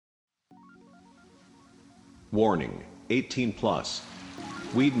Warning, 18 plus.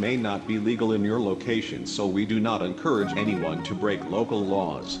 Weed may not be legal in your location, so we do not encourage anyone to break local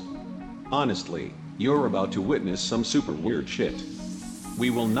laws. Honestly, you're about to witness some super weird shit. We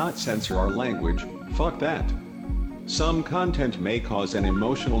will not censor our language, fuck that. Some content may cause an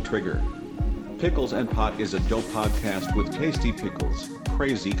emotional trigger. Pickles and Pot is a dope podcast with tasty pickles,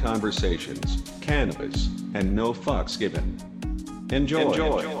 crazy conversations, cannabis, and no fucks given. Enjoy.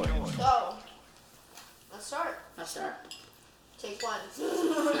 So, let's start. Take one.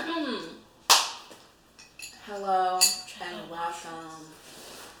 Hello and welcome.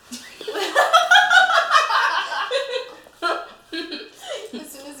 As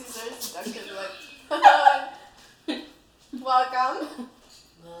soon as he starts seductive, like, welcome.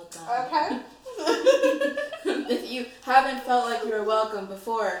 Okay. If you haven't felt like you were welcome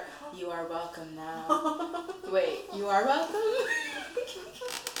before, you are welcome now. Wait, you are welcome?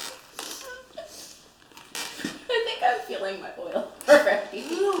 I think I'm feeling my oil already.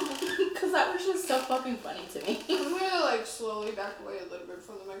 Because that was just so fucking funny to me. I'm gonna like slowly back away a little bit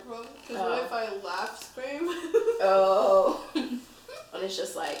from the microphone. Because what if I laugh, scream? Oh. And it's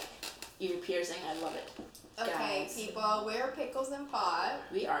just like ear piercing. I love it. Okay, Guys. people, we're Pickles and Pot.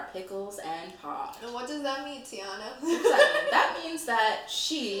 We are Pickles and Pot. And what does that mean, Tiana? That means that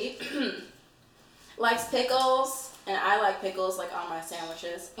she likes pickles, and I like pickles like on my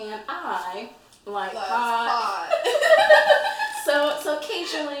sandwiches, and I like pot. So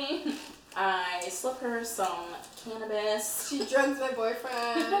occasionally I slip her some cannabis. She drugs my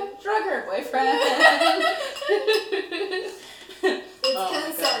boyfriend. Drug her boyfriend. It's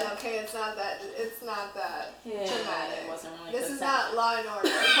consent, okay? It's not that Yeah, dramatic. it wasn't really This consent. is not Law and Order,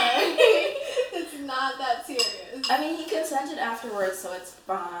 okay? It's not that serious. I mean, he consented afterwards, so it's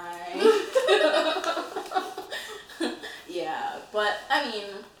fine. Yeah, but I mean,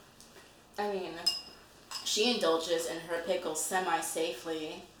 she indulges in her pickles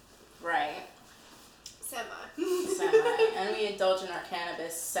semi-safely, right? Semi. And we indulge in our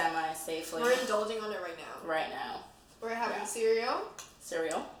cannabis semi-safely. We're indulging on it right now. Right now. We're having Yeah. cereal,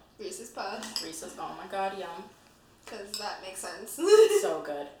 Cereal. Reese's Puffs, Reese's, oh my god, yum. because that makes sense. So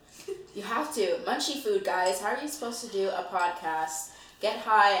good. You have to. Munchie food, guys. How are you supposed to do a podcast, get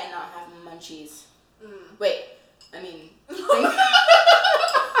high, and not have munchies? Wait, I mean,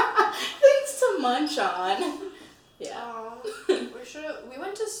 things to munch on. Yeah. We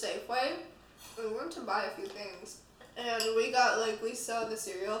went to Safeway, and we went to buy a few things. And we saw the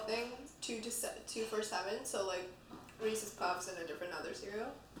cereal thing, 2 for $7, so like Reese's Puffs and a different other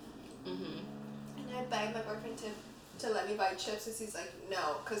cereal. Mm-hmm. And I begged my boyfriend to let me buy chips, and he's like,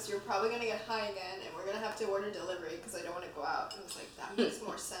 no, because you're probably going to get high again, and we're going to have to order delivery, because I don't want to go out. And I was like, that makes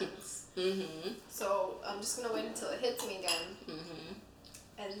more sense. Mm-hmm. So I'm just going to wait until it hits me again, Mm-hmm.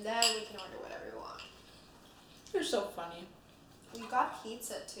 and then we can order whatever we want. You're so funny. We got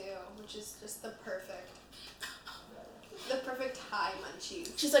pizza, too, which is just the perfect high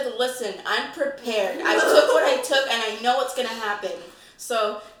munchies. She's like, listen, I'm prepared. I took what I took, and I know what's going to happen.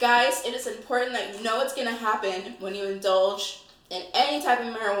 So, guys, it is important that you know what's going to happen when you indulge in any type of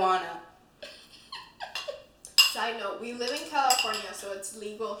marijuana. Side note, we live in California, so it's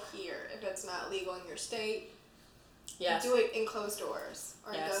legal here. If it's not legal in your state, Yes. do it in closed doors,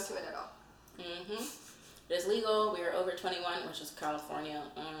 or Yes. don't do it at all. Mm-hmm. It is legal. We are over 21, which is California.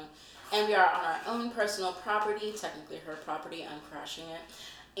 And we are on our own personal property. Technically her property. I'm crashing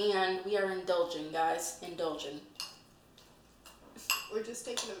it. And we are indulging, guys. Indulging. We're just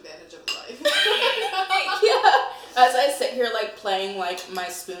taking advantage of life. Yeah. As I sit here, like, playing, like, my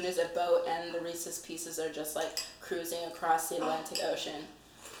spoon is a boat and the Reese's Pieces are just, like, cruising across the Atlantic Ocean.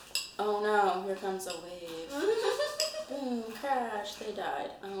 Oh, no. Here comes a wave. Boom. Crash. They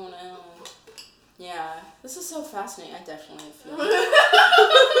died. Oh, no. Yeah. This is so fascinating. I definitely feel it.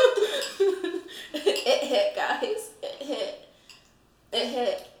 It hit, guys. It hit. It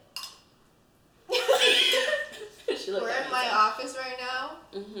hit. We're in my office right now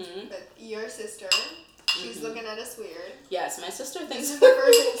Mm-hmm. with your sister. She's looking at us weird. Yes, my sister thinks This is the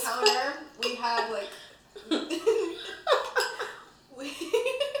first encounter we have, like...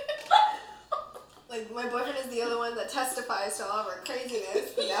 Like, my boyfriend is the other one that testifies to all of our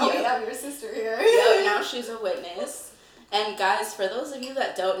craziness, but now we have your sister here. Yeah, now she's a witness. And guys, for those of you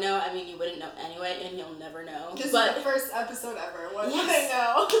that don't know, I mean, you wouldn't know anyway, and you'll never know. This but is the first episode ever. What do Yes. I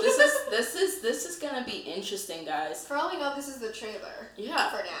know? this is gonna be interesting, guys. For all we know, this is the trailer. Yeah.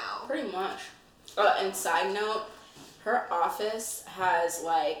 For now. Pretty much. And side note, her office has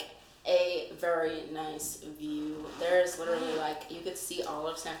like a very nice view. There's literally like, you could see all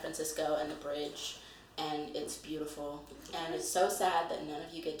of San Francisco and the bridge, and it's beautiful. And it's so sad that none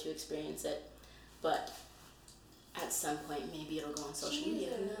of you get to experience it, but At some point, maybe it'll go on social media.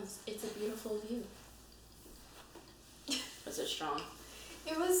 Who knows? It's a beautiful view. Was it strong?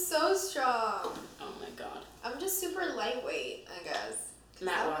 It was so strong. Oh my god. I'm just super lightweight, I guess.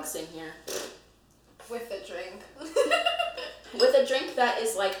 Matt walks in here With a drink. with a drink that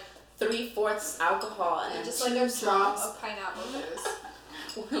is like 3/4 alcohol and then just two like a drop drops. of pineapple juice.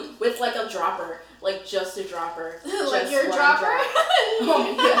 With like a dropper, like just a dropper. Like just your one dropper? drop.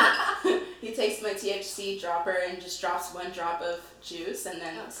 Oh yeah. He takes my THC dropper and just drops one drop of juice and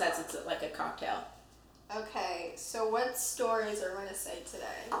then says it's like a cocktail. Okay, so what stories are we gonna say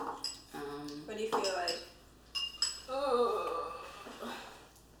today? What do you feel like?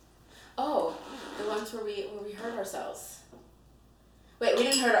 Oh, the ones where we hurt ourselves. Wait, we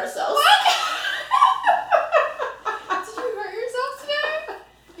didn't hurt ourselves. Did you hurt yourself today?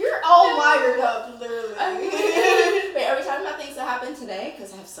 You're all wired up, literally. Wait, are we talking about things that happened today?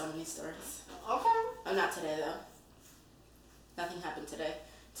 Because I have so many stories. Okay. Oh, not today though. Nothing happened today.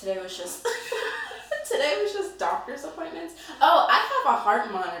 Today was just doctor's appointments. Oh, I have a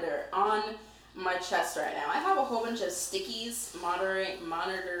heart monitor on my chest right now. I have a whole bunch of stickies monitoring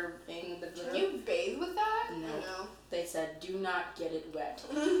the. Can you bathe with that? No. They said, do not get it wet.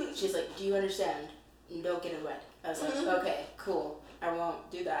 She's like, do you understand? Don't get it wet. I was like, okay, cool. I won't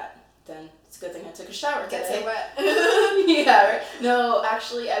do that. Then it's a good thing I took a shower today. Gets it wet. Yeah, right? No,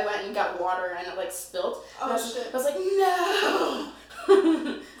 actually, I went and got water and it like spilled. Oh, shit. I was like, no!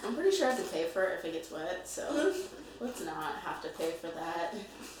 I'm pretty sure I have to pay for it if it gets wet, so let's not have to pay for that.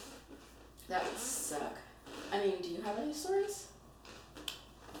 That would suck. I mean, do you have any stories?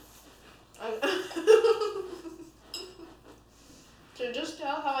 To just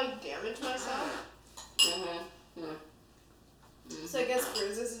tell how I damaged myself. So I guess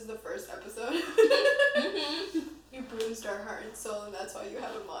bruises is the first episode. You bruised our heart and soul, and that's why you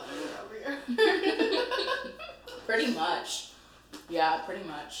have a monitor over here. Pretty much. Yeah, pretty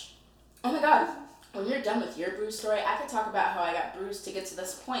much. Oh my god, when you're done with your bruise story, I could talk about how I got bruised to get to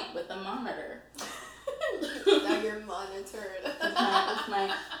this point with the monitor. Now you're monitored. With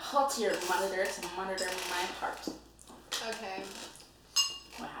my Holter monitor to monitor my heart. Okay.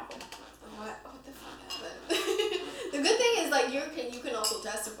 What happened? What the fuck happened? The good thing is, like, you can also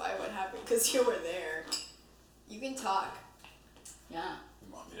testify what happened because you were there. You can talk. Yeah.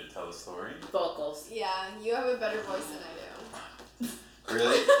 You want me to tell the story? Vocals. Yeah, you have a better voice than I do.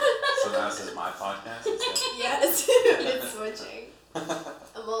 Really? So now this is my podcast instead? Yes, it's switching.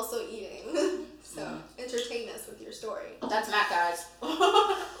 I'm also eating. So, entertain us with your story. That's Matt, guys.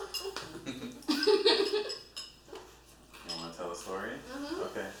 You want to tell the story?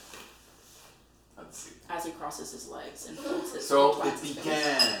 Okay. Let's see. As he crosses his legs and folds his So feet it flat.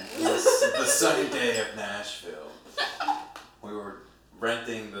 began the sunny day of Nashville. We were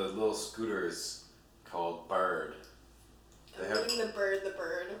renting the little scooters called Bird. They I'm have, putting the bird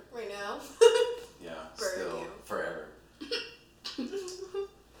right now. yeah, Bird still you. forever.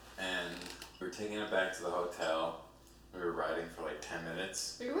 And we were taking it back to the hotel. We were riding for like 10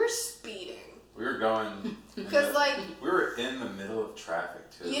 minutes. We were speeding. We were going. Because, like, we were in the middle of traffic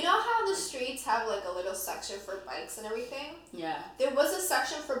too. you know how the streets have, like, a little section for bikes and everything? Yeah. There was a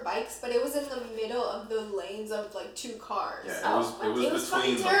section for bikes, but it was in the middle of the lanes of, like, two cars. Yeah, Oh, it was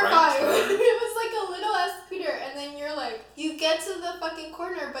fucking between the terrifying. right turn. It was like a little ass scooter, and then you're like, you get to the fucking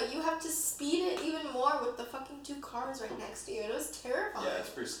corner, but you have to speed it even more with the fucking two cars right next to you. It was terrifying. Yeah, it's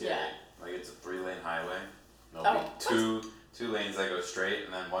pretty scary. Yeah. Like it's a 3-lane highway. There'll Oh, be two lanes that go straight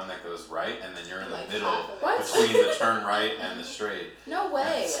and then one that goes right, and then you're in the Like middle half of it. What? between the turn right and the straight. No And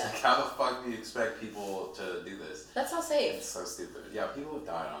way. it's like, how the fuck do you expect people to do this? That's not It's safe. so stupid. Yeah, people have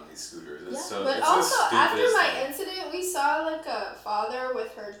died on these scooters. It's Yeah, so But it's also, the after stupidest my thing. incident, we saw like a father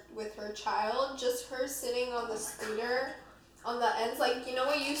with her child, just her sitting on the scooter, on the ends, like, you know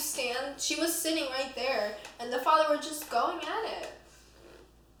where you stand. She was sitting right there, and the father was just going at it.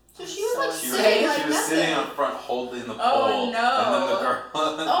 So she was like She sitting like she was nothing. sitting up front holding the pole. Oh, And then the no. girl.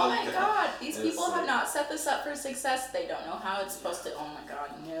 Oh my god, these It's people have like- not set this up for success. They don't know how it's supposed to. Oh my god,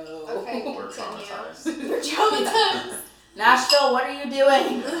 no. Okay, We're continue. traumatized. You're traumatized. Nashville, what are you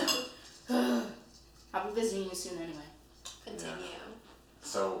doing? I'll be visiting you soon anyway. Continue.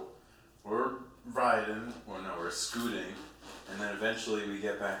 So we're riding, well no, we're scooting, and then eventually we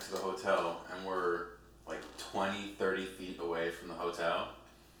get back to the hotel and we're like 20, 30 feet away from the hotel,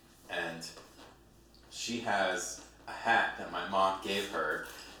 and she has a hat that my mom gave her,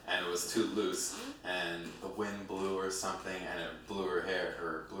 and it was too loose, and the wind blew or something, and it blew her hair,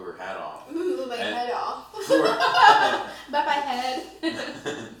 or blew her hat off. Blew my And- head off. Blew her- Bye bye, head.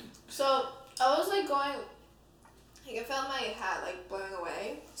 So I was like going, I like I felt my hat like blowing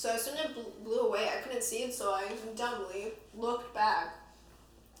away. So as soon as it blew away, I couldn't see it, so I dumbly looked back.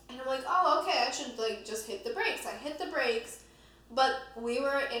 And I'm like, oh, okay, I should like just hit the brakes. I hit the brakes, but we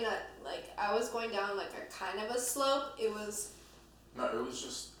were in a, like, I was going down like a kind of a slope. No, it was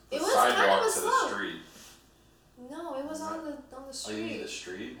just the It was kind of sidewalk a to slope. the street. No, it was on the Oh, street. you mean the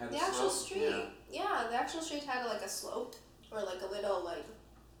street had The a actual slope? street. Yeah, the actual street had like a slope or like a little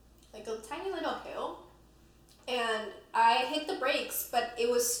like a tiny little hill. And I hit the brakes, but it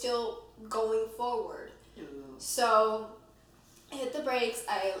was still going forward. So I hit the brakes,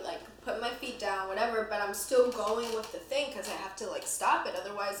 I like put my feet down, whatever, but I'm still going with the thing because I have to like stop it,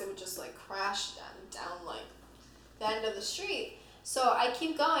 otherwise it would just like crash down like the end of the street. So I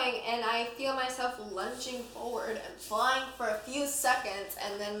keep going and I feel myself lunging forward and flying for a few seconds,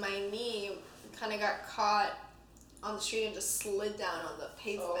 and then my knee kind of got caught on the street and just slid down on the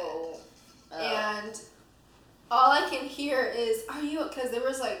pavement. And all I can hear is, "Are you?" Because there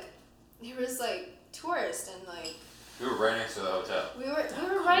was like tourists and like We were right next to the hotel. we were right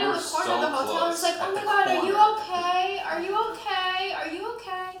We on were the corner so of the hotel. I was close like, at "Oh my the God, are you corner. okay? Are you okay? Are you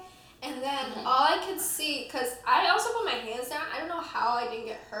okay?" And then all I could see, because I also put my hands down. I don't know how I didn't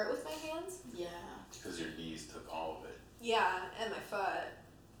get hurt with my hands. Yeah. Because your knees took all of it. Yeah, and my foot.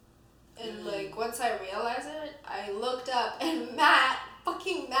 And like once I realized it, I looked up and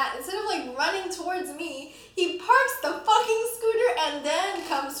fucking Matt, instead of like running towards me, he parks the fucking scooter and then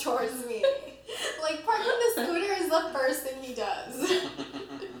comes towards me. Like parking the scooter is the first thing he does.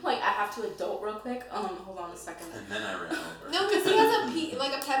 Like, I have to adult real quick. Hold on a second. And then I ran over. No, because he has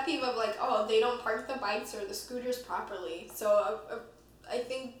a pet peeve of like, oh, they don't park the bikes or the scooters properly. So I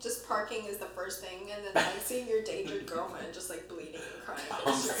think just parking is the first thing, and then like seeing your dated girlfriend just like bleeding and crying.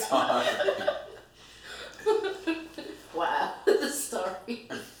 I'm sorry. Wow, the story.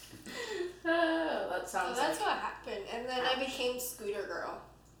 Oh, that So sounds that's like what happened, and then I became scooter girl.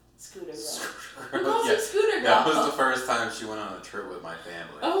 Scooter girl. Scooter Who girl. calls Yeah, you Scooter girl? that was the first time she went on a trip with my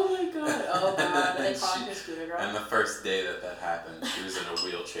family. Oh my god. Oh god. Are they And calling she- her Scooter girl? And the first day that happened, she was in a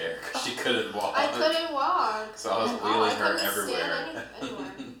wheelchair because she couldn't walk. I couldn't walk. So I was I wheeling her couldn't everywhere. stand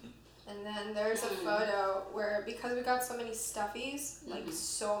anywhere. And then there's a photo where, because we got so many stuffies, like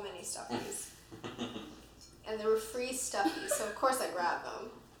so many stuffies, and they were free stuffies, so of course I grabbed them.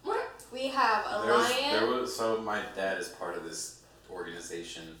 What? We have a lion. So my dad is part of this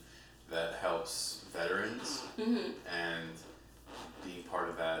organization that helps veterans, Mm-hmm. and being part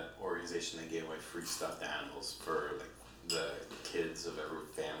of that organization, they gave away free stuffed animals for like the kids of every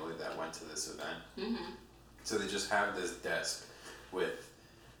family that went to this event. Mm-hmm. So they just have this desk with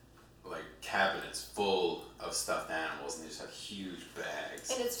like cabinets full of stuffed animals, and they just have huge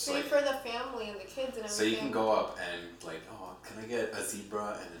bags. And it's So, free like, for the family and the kids and everything. so you can go up and like, oh, can I get a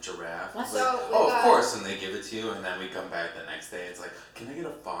zebra and a giraffe? What? It's like, So we oh, got- of course, and they give it to you, and then we come back the next day. It's like, can I get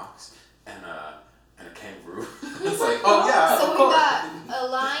a fox and a kangaroo? It's like, oh yeah, So of we course. got a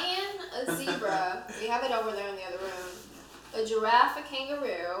lion, a zebra. We have it over there in the other room. A giraffe, a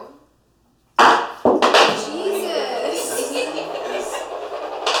kangaroo. Jesus!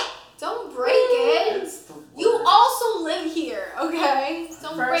 Don't break it. It's the You worst. also live here, okay?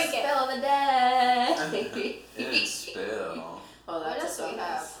 Don't First break spill it. of the day. It didn't spill. Oh, What that's else do we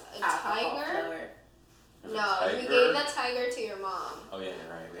have? A alcohol tiger? filler. No, Tiger. we gave that tiger to your mom Oh yeah,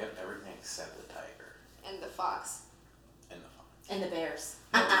 you're right. We have everything except the tiger and the fox. and the fox. And the bears.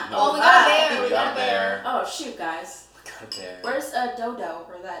 No, Oh, we got a bear. we got a bear. Oh shoot, guys. We got a bear. Where's Dodo,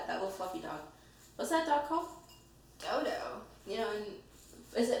 or that little fluffy dog? What's that dog called? Dodo. You know,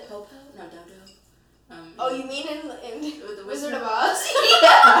 is it Popo? No, Dodo. Oh, you mean in The Wizard of Oz?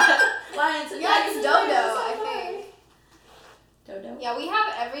 Yeah. Lions and Yeah, tigers it's and Dodo, bears. I think. Dodo. Yeah, we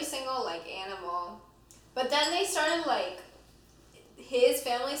have every single like animal, but then they started like, his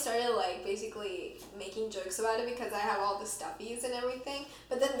family started like basically making jokes about it because I have all the stuffies and everything.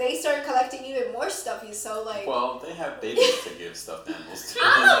 But then they started collecting even more stuffies. So like, Well, they have babies to give stuffed animals to.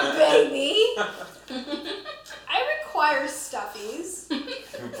 I'm a baby. I require stuffies.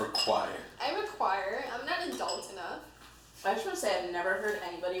 Required. I'm not adult enough. I just want to say I've never heard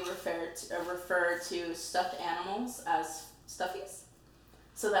anybody refer to stuffed animals as stuffies.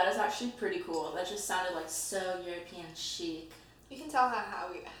 So that is actually pretty cool. That just sounded like so European chic. You can tell how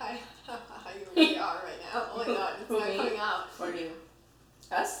you really are right now. Oh my god, it's Who, not me? coming out. Or you?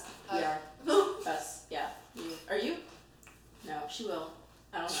 Us? We Us. are. Us. Yeah. You. Are you? No, she will.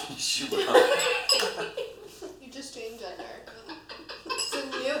 I don't know. She will. You just changed gender. It's a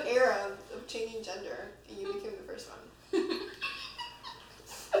new era of changing gender, and you became the first one.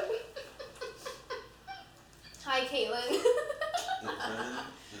 Hi, Caitlin.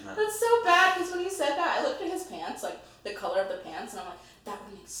 That's so bad because when you said that, I looked at his pants, like the color of the pants, and I'm like, that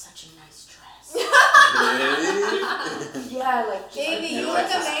would make such a nice dress. Really? Yeah, like Baby, you like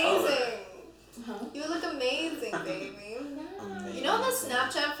look this amazing. Huh? You look amazing, baby. You know the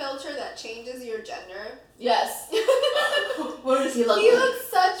Snapchat filter that changes your gender? Yes. What does he look He like? looks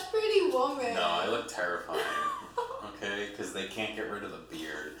such pretty woman. No, I look terrifying. Okay, because they can't get rid of the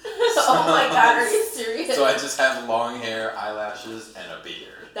beard. Oh my god, are you serious? So I just have long hair, eyelashes, and a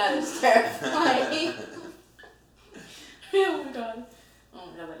beard. That is terrifying. Oh my god. Oh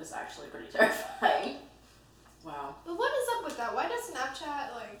my god, that is actually pretty terrifying. Wow. But what is up with that? Why does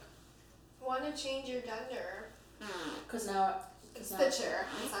Snapchat want to change your gender? Because now. It's the chair.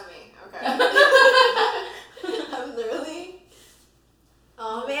 It's not me. Okay. I'm literally.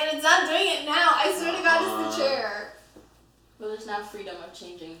 Oh man, it's not doing it now. I swear to God, it's the chair. Well, there's now freedom of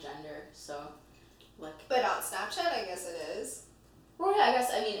changing gender, so like. But on Snapchat, I guess it is. Well, yeah, I guess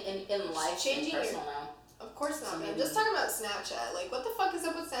in life, Changing in personal now. Of course not. So I'm maybe- just talking about Snapchat. Like, what the fuck is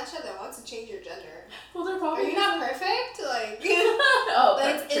up with Snapchat that wants to change your gender? Well, they're Are probably. you not perfect? Like. Oh,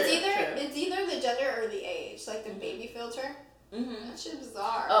 But true, it's either the gender or the age, like the baby filter. Mm-hmm. That shit's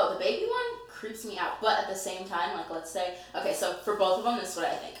bizarre. Oh, the baby one creeps me out. But at the same time, like, let's say, okay, so for both of them, this is what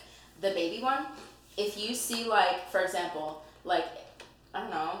I think. The baby one, if you see, like, for example, like, I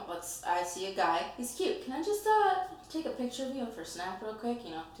don't know, I see a guy, he's cute. Can I just take a picture of you for Snap real quick?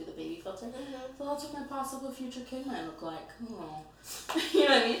 You know, do the baby filter. So that's what my possible future kid might look like. Oh. You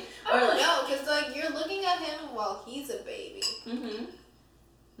know what I mean? I don't like, know, because like you're looking at him while he's a baby. Mm-hmm.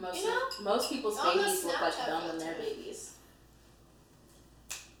 Most people's On the babies look like Snapchat them when they're filter. babies.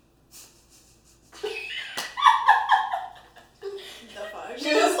 The fuck? She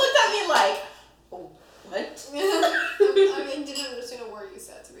just looked at me like, oh, what? I mean, didn't understand a word you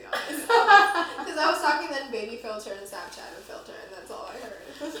said, to be honest. Because I was talking then baby filter and Snapchat and filter, and that's all I heard.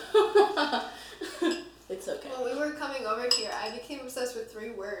 It's okay. When we were coming over here, I became obsessed with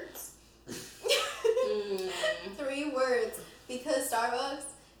 3 words. Mm. 3 words. Because Starbucks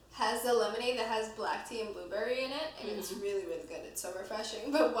has the lemonade that has black tea and blueberry in it, and it's really, really good. It's so refreshing.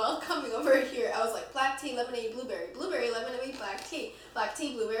 But while coming over here, I was like, black tea, lemonade, blueberry, blueberry, lemonade, black tea,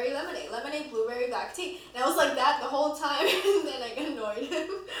 blueberry, lemonade, blueberry, black tea. And I was like that the whole time, and then I annoyed him.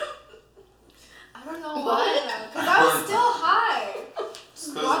 I don't know why, though, because I was still high.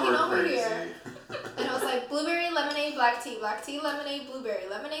 Just 'cause Walking we're over crazy. here. And I was like, blueberry, lemonade, black tea, lemonade, blueberry,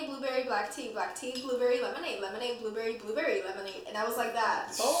 black tea, blueberry, lemonade, blueberry, lemonade. And I was like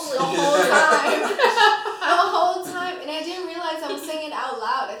that Holy the whole time. The whole time. And I didn't realize I was saying it out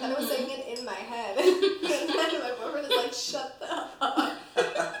loud. I thought I was saying it in my head. And then my boyfriend was like, shut the up.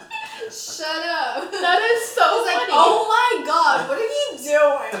 Shut up. That is so I was like, funny. oh my god, what are you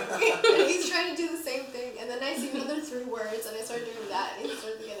doing? And he's trying to do the same thing. And then I see another 3 words and I started doing that and he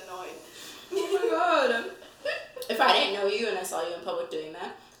started to get annoyed. Oh my god. If I didn't know you and I saw you in public doing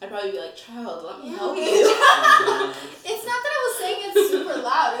that, I'd probably be like, child, let me help you. It's not that I was saying it super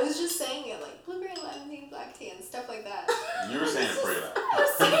loud. I was just saying it like blueberry, lemonade, black tea, and stuff like that. You were saying it pretty loud. I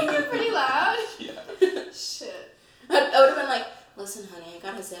was saying it pretty loud. Yeah. Shit. I would have been like, listen, honey, I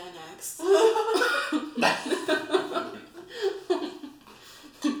got a Xanax.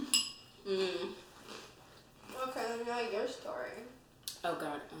 Okay, let me know your story. Oh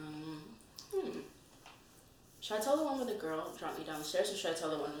god. Should I tell the one where the girl dropped me downstairs, or should I tell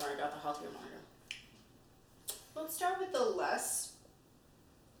the one where I got the healthier monitor? Let's start with the less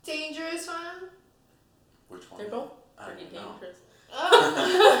dangerous one. Which one? They're both I don't pretty know. dangerous.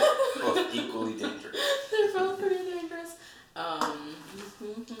 Oh. Both equally dangerous. They're both pretty dangerous.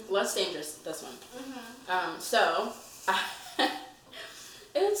 Less dangerous, this one. So,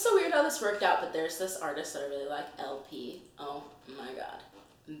 it's so weird how this worked out, but there's this artist that I really like, LP. Oh my god.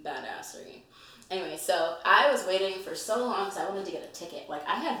 Badassery. Anyway, so I was waiting for so long because I wanted to get a ticket. Like,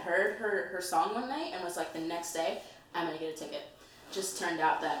 I had heard her song one night and was like, the next day, I'm going to get a ticket. Just turned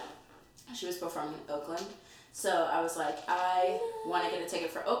out that she was performing in Oakland. So I was like, I want to get a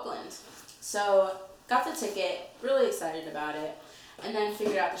ticket for Oakland. So got the ticket, really excited about it, and then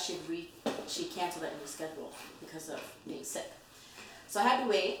figured out that she canceled it and rescheduled because of being sick. So I had to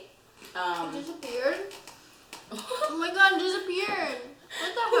wait. It disappeared? Oh my god, it disappeared.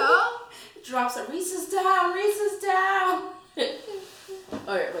 What the hell? Drops a Reese's down, Reese's down.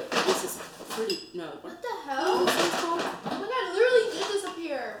 Alright, wait, this is pretty, no. What the hell? Oh my god, it literally did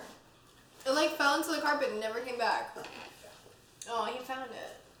disappear. It like fell into the carpet and never came back. Oh, he found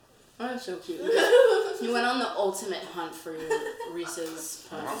it. Oh, that's so cute. You went on the ultimate hunt for your Reese's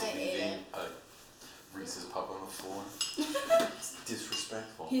I Puff. ate it. A Reese's Puff on the floor. It's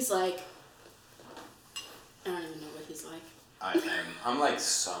disrespectful. He's like, I don't even know what he's like. I am. I'm like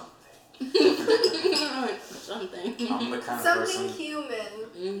something. Something. I'm the kind of Something person. human.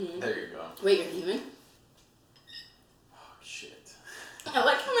 Mm-hmm. There you go. Wait, you're human? Oh shit. I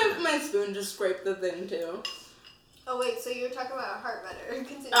like how my spoon just scraped the thing too. Oh wait, so you were talking about heart matter.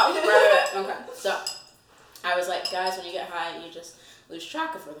 Continue. Oh, right. Okay. So, I was like, guys, when you get high, you just lose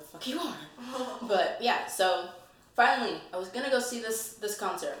track of where the fuck you are. But yeah, so finally, I was gonna go see this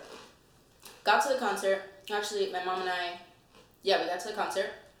concert. Got to the concert. Actually, my mom and I, we got to the concert.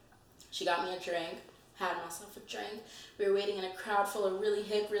 She got me a drink. Had myself a drink. We were waiting in a crowd full of really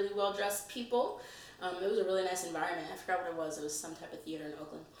hip, really well-dressed people. It was a really nice environment. I forgot what it was. It was some type of theater in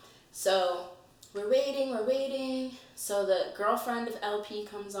Oakland. So we're waiting. So the girlfriend of LP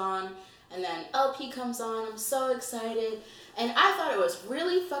comes on, and then LP comes on. I'm so excited. And I thought it was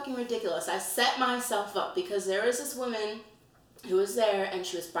really fucking ridiculous. I set myself up because there was this woman who was there, and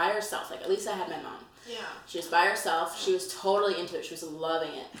she was by herself. Like, at least I had my mom. Yeah. She was by herself. She was totally into it. She was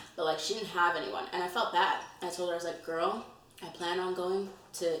loving it. But, like, she didn't have anyone. And I felt bad. I told her, I was like, girl, I plan on going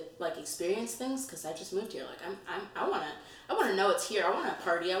to, like, experience things because I just moved here. Like, I want to know it's here. I want to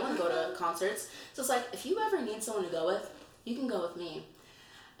party. I want to go to concerts. So it's like, if you ever need someone to go with, you can go with me.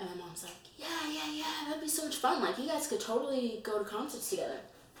 And my mom's like, yeah, that'd be so much fun. Like, you guys could totally go to concerts together.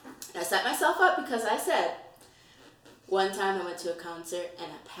 And I set myself up because I said, one time I went to a concert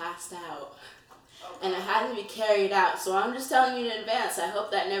and I passed out. And I had to be carried out. So I'm just telling you in advance, I hope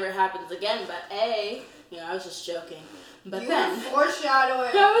that never happens again. But I was just joking. But you then... were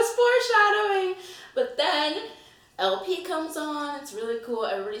foreshadowing. I was foreshadowing. But then LP comes on. It's really cool.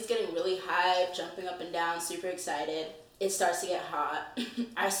 Everybody's getting really hyped, jumping up and down, super excited. It starts to get hot.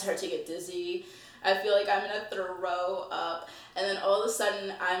 I start to get dizzy. I feel like I'm going to throw up. And then all of a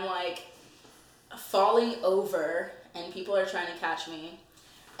sudden, I'm like falling over, and people are trying to catch me.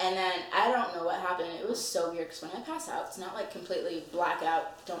 And then I don't know what happened. It was so weird because when I pass out, it's not like completely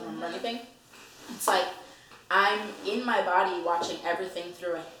blackout, don't remember anything. It's like I'm in my body watching everything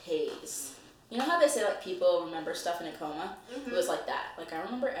through a haze. You know how they say like people remember stuff in a coma? Mm-hmm. It was like that. Like I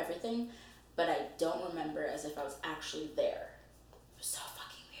remember everything, but I don't remember as if I was actually there. It was so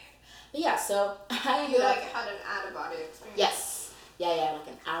fucking weird. But yeah, so I ended You up... like had an out-of-body experience. Yes. Yeah, like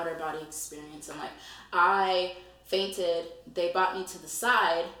an outer body experience. And like I fainted, they brought me to the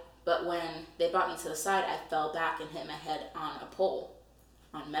side, but when they brought me to the side, I fell back and hit my head on a pole,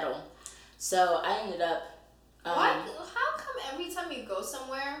 on metal. So I ended up... What? How come every time you go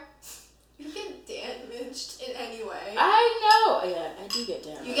somewhere, you get damaged in any way? I know! Yeah, I do get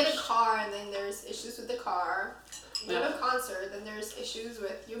damaged. You get a car and then there's issues with the car. You go to a concert, then there's issues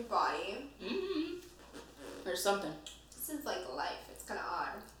with your body. Mm-hmm. There's something. This is like life. It's kind of odd.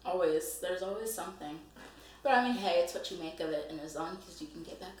 Always. There's always something. But I mean, hey, it's what you make of it, and as long as you can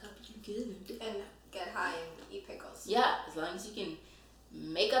get back up, you're good. And get high and eat pickles. Yeah, as long as you can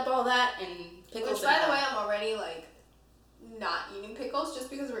make up all that and pickles. Which, by the way, I'm already like not eating pickles just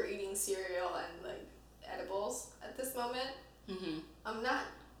because we're eating cereal and like edibles at this moment. Mm-hmm. I'm not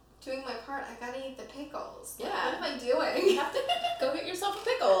doing my part. I gotta eat the pickles. Like, Yeah. what am I You doing? have to go get yourself a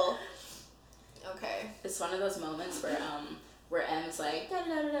pickle. Okay. It's one of those moments where M's like da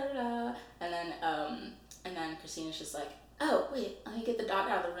da da da da, and then Christina's just like, oh wait, let me get the dog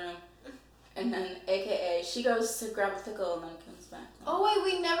out of the room, and then AKA she goes to grab a pickle and then comes back. Oh wait,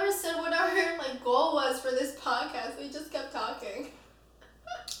 we never said what our like goal was for this podcast. We just kept talking.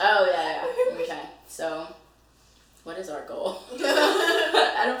 Oh yeah. Okay, so what is our goal?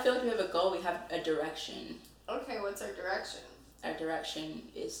 I don't feel like we have a goal. We have a direction. Okay, what's our direction? Our direction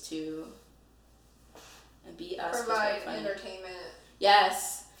is to be us. 'cause Provide we're funny. entertainment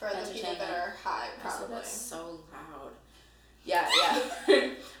Yes. for the people that Entertainment. are high, I said probably. that's so loud. Yeah.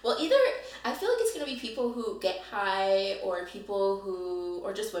 Well, either I feel like it's gonna be people who get high, or people who,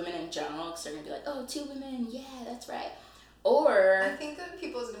 or just women in general, because they're gonna be like, oh, 2 women, yeah, that's right. Or I think that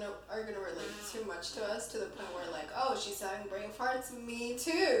people are gonna relate too much to us to the point where like, oh, she's having brain farts, me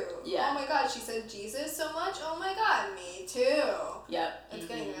too. Yeah. Oh my god, she said Jesus so much. Oh my god, me too. yep. It's Mm-hmm.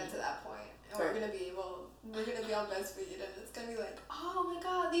 getting to that point, and Sure. we're gonna be on BuzzFeed, and it's gonna be like, oh my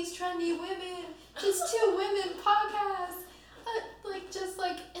god, these trendy women, just 2 women podcast, like just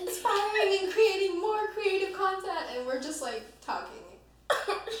like inspiring and creating more creative content, and we're just like talking.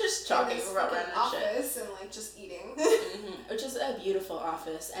 Just talking in this about fucking random shit. office and like just eating. Which is a beautiful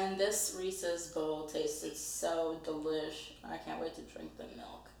office, and this Reese's bowl tasted so delish. I can't wait to drink the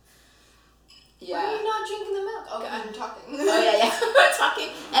milk. Why are Yeah. you not drinking the milk? Okay, I'm talking. Oh yeah. We're talking,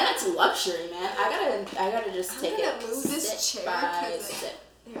 and it's luxury, man. I gotta just I'm take gonna it move this sip chair by 'cause it- sip.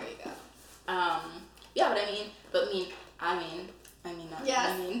 There you go. Yeah, but I mean, not Yes.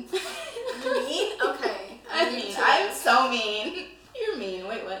 I mean. Mean? Okay. I mean, I'm so mean.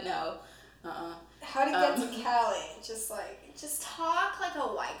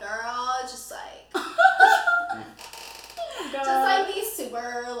 just like, Oh just like be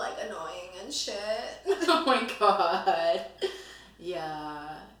super like annoying and shit. Oh my god.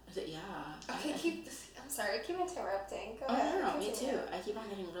 Yeah. Yeah. Okay, I'm sorry, I keep interrupting. Go Oh ahead. no, me continue. too. I keep on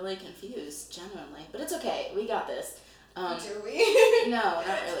getting really confused, genuinely. But it's okay. We got this. Do we? No, not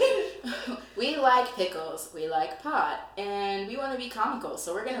really. We like pickles, we like pot, and we want to be comical,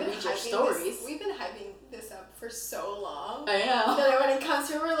 so we're going to read your stories. We've been hyping this up for so long. I know. That when it comes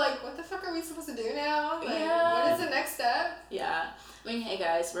to it, we're like, what the fuck are we supposed to do now? Like, Yeah. what is the next step? Yeah. I mean, hey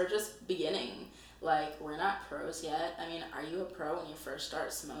guys, we're just beginning. Like, we're not pros yet. I mean, are you a pro when you first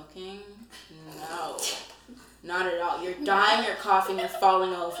start smoking? No. Not at all. You're dying, you're coughing, you're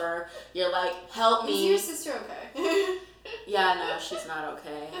falling over. You're like, help Is me. your sister okay? Yeah, no, she's not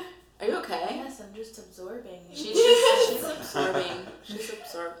okay. Are you okay? Yes, I'm just absorbing. She's absorbing. She's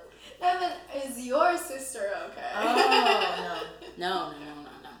absorbing. Evan, is your sister okay? Oh, No. No.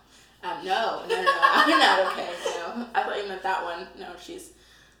 I'm not okay. No. I thought you meant that one. No, she's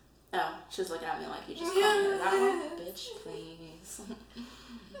looking at me like you just called her that one. Bitch, please.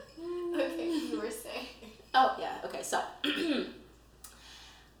 Okay, you were saying. Oh, yeah. Okay, so.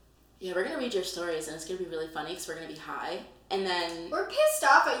 Yeah, we're going to read your stories, and it's going to be really funny because we're going to be high. And then We're pissed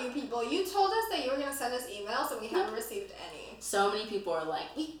off at you people. You told us that you were going to send us emails, and we haven't received any. so many people are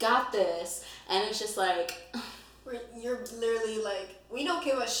like, we got this. And it's just like, You're literally like, we don't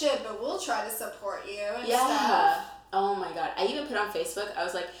give a shit, but we'll try to support you and yeah. stuff. Oh my god. I even put on Facebook, I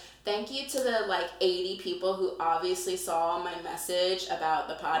was like, thank you to the like 80 people who obviously saw my message about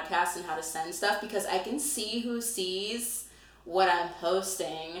the podcast and how to send stuff, because I can see who sees what I'm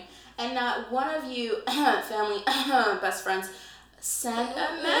posting. And not one of you, family, best friends, sent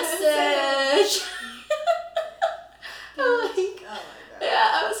a message. Like, Oh my god.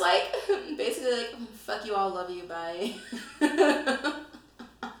 yeah, I was like, basically like, fuck you all, love you, bye.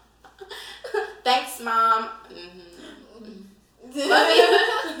 Thanks, Mom.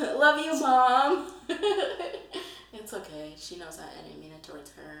 Love you, Mom. It's okay. She knows I didn't mean it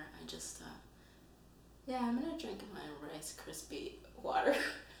towards her. I just, yeah, I'm gonna drink my Rice Krispie water.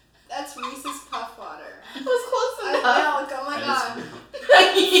 That's Reese's Puff Water. It was close I enough. know, oh my That god. is milk.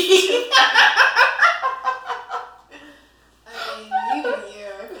 I mean, you do you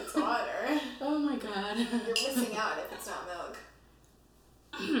if it's water. Oh my god. You're missing out if it's not milk.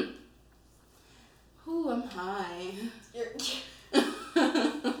 Ooh, I'm high. You're Jesus.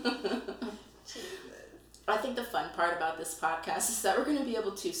 I think the fun part about this podcast is that we're going to be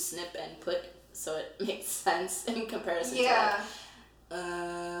able to snip and put so it makes sense in comparison Yeah.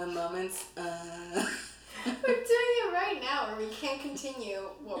 to moments. We're doing it right now where we can't continue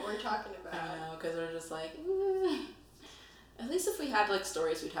what we're talking I about. know, because we're just like, at least if we had like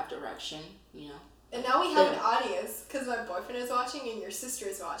stories, we'd have direction, you know. And now we have an audience because my boyfriend is watching and your sister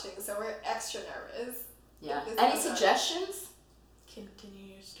is watching, so we're extra nervous. Yeah. This Any is our- suggestions?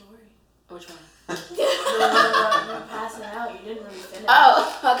 Continue your story. Which one? You're passing out. You didn't really finish.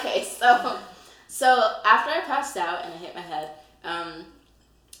 Oh, okay. So after I passed out and I hit my head,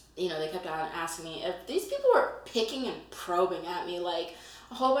 you know, they kept on asking me if these people were picking and probing at me, like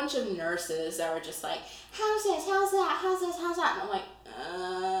a whole bunch of nurses that were just like, how's this, how's that, how's this, how's that, and I'm like,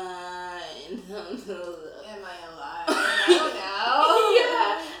 Am I alive? I don't know.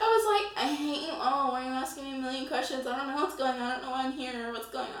 yeah. I was like, I hate you all. Why are you asking me a million questions? I don't know what's going on. I don't know why I'm here. What's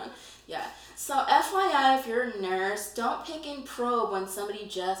going on? Yeah. So FYI, if you're a nurse, don't pick and probe when somebody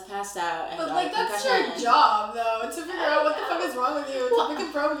just passed out and But got like a that's concussion. your job though, to figure out what the fuck is wrong with you. To pick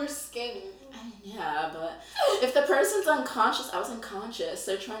and probe your skin. Yeah, but if the person's unconscious, I was unconscious.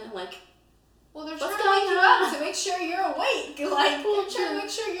 They're trying to like, Well, they're What's trying to wake going you on? up to make sure you're awake. Like they're trying to make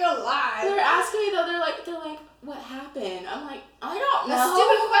sure you're alive. they're asking me though. They're like, what happened? I'm like, I don't The know.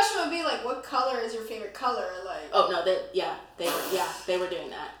 stupid question would be like, what color is your favorite color? Like. Oh no, they were doing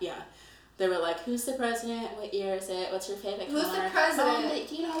that. Yeah, they were like, who's the president? What year is it? What's your favorite Who's color? the president? Mom,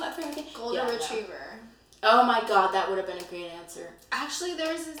 do you know what favorite? Golden Yeah, Retriever. Oh my god, that would have been a great answer. Actually,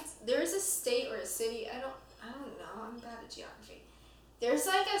 there's a state or a city. I don't know. I'm bad at geography. There's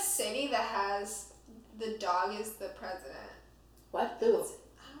like a city that has the dog is the president. What? Who? I don't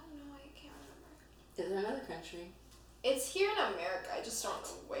know. I can't remember. Is there another country? It's here in America. I just don't know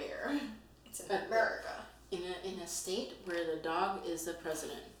where. It's in America. In a state where the dog is the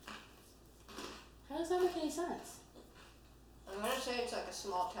president. How does that make any sense? I'm gonna say it's like a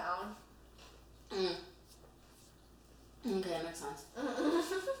small town. Okay, that makes sense.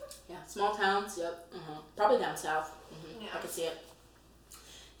 Yeah, small towns. Yep. Probably down south. I Yeah. can see it.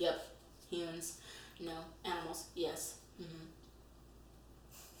 Yep. Humans. No. Animals. Yes.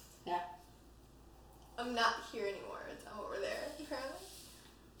 I'm not here anymore. Is that what we're there? Apparently.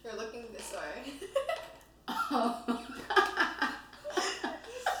 You're looking this story. Oh.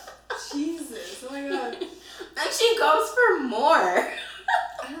 Jesus, oh my god. And she goes for more.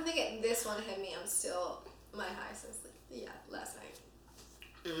 I don't think this one hit me. I'm still my high since last night.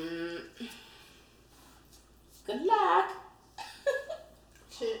 Good luck.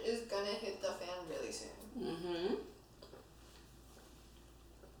 Shit is gonna hit the fan really soon. Mm-hmm.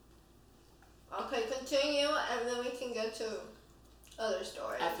 Okay, continue, and then we can get to other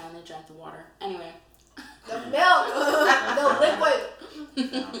stories. I finally drank the water. Anyway. The milk, the liquid.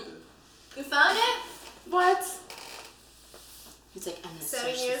 Found it. You found it? What? He's like, I'm gonna 7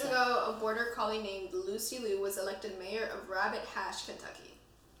 search years this ago, a border collie named Lucy Liu was elected mayor of Rabbit Hash, Kentucky.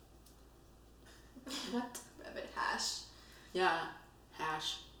 up. What? Rabbit Hash. Yeah.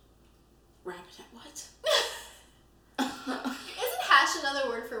 Hash. Rabbit. What? Isn't hash another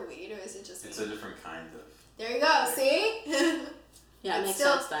word for weed, or is it just It's weed? a different kind of. There you go, see? Yeah, it It's makes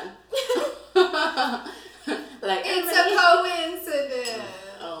still- sense then. Like, It's everybody- a coincidence.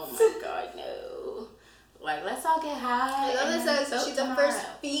 Oh my god, no. Like, let's all get high. I love and it then says vote she's the tomorrow. first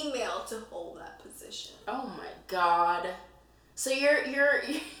female to hold that position. Oh my god. So you're it's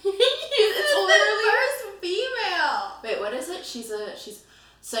It's literally the first female. Wait, what is it? She's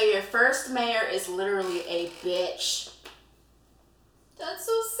so your first mayor is literally a bitch. That's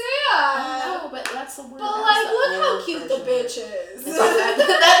so I sad. know, but that's the word. But like, look how cute the bitch is.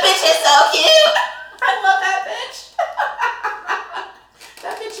 That bitch is so cute. I love that bitch.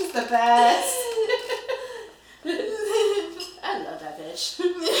 That bitch is the best. I love that bitch.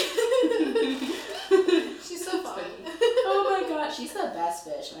 She's so fun. Oh my god, she's the best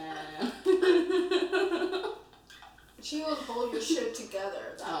bitch, man. She will hold your shit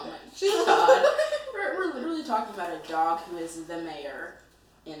together. That Oh bitch. my god. We're literally talking about a dog who is the mayor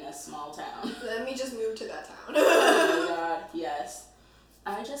in a small town. Let me just move to that town. Oh my god, yes.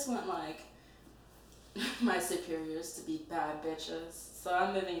 I just want like my superiors to be bad bitches. So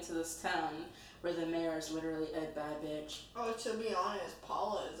I'm moving to this town where the mayor is literally a bad bitch. Oh, to be honest,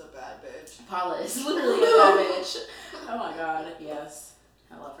 Paula is a bad bitch. Paula is literally a bad bitch. Oh my god, yes.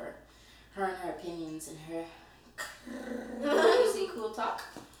 I love her. Her and her opinions and her crazy cool talk.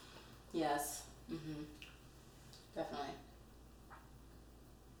 Yes. Mm-hmm. Definitely.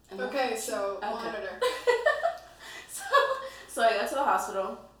 And Okay, so Okay. monitor. So I go to the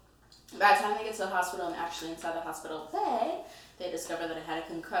hospital. By the time I get to the hospital, I'm actually inside the hospital bed. They discover that I had a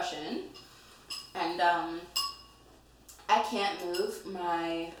concussion. And I can't move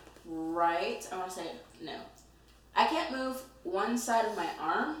my right, I want to say, no. I can't move one side of my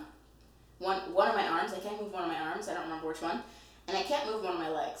arm. One of my arms. I can't move one of my arms. I don't remember which one. And I can't move one of my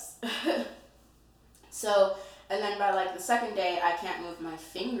legs. So, and then by like the second day, I can't move my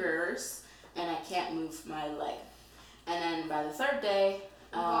fingers and I can't move my leg. And then by the third day,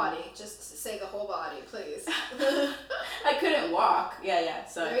 Body. Just say the whole body, please. I couldn't walk. Yeah.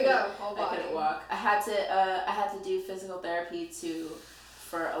 So There you go, whole I body. couldn't walk. I had to do physical therapy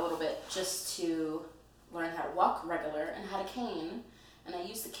for a little bit just to learn how to walk regular, and had a cane, and I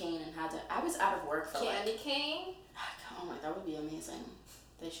used the cane and I was out of work for Candy cane? oh my, that would be amazing.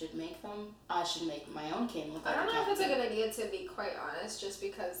 They should make them. I should make my own cane look like I don't a know if it's a candy good idea, to be quite honest, just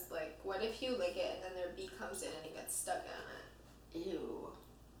because, like, what if you lick it and then their beak comes in and it gets stuck in it? cane. Ew.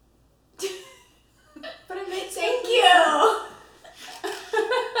 But it makes Thank sense. you!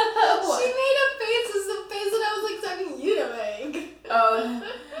 What? She made a face as the face that I was expecting you to make. Oh,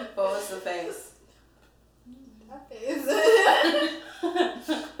 what was the face? That face.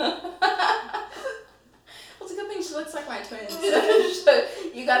 Well, it's a good thing she looks like my twin. So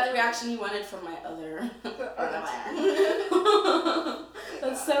you got the reaction you wanted from my other.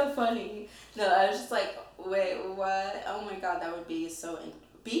 That's so funny. No, I was just like, wait, what? Oh my god, that would be so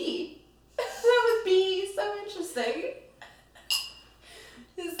that would be so interesting.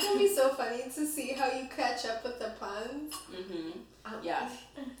 It's gonna be so funny to see how you catch up with the puns. Mhm. Yeah.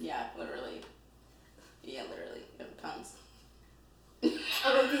 Yeah. Literally. Yeah. Literally. Puns.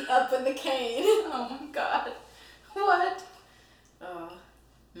 I'm gonna be up in the cane. Oh my god. What? Oh,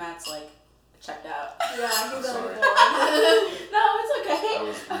 Matt's like checked out. Yeah, he's on Sorry. board. No, it's okay.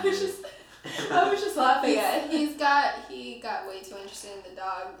 That was I was just laughing at. He got way too interested in the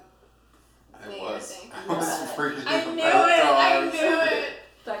dog. I Mayor was. thing. I was freaking I knew out. it. I knew it.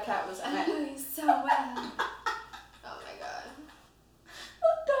 That cat was. I That knew you so well. Oh my god.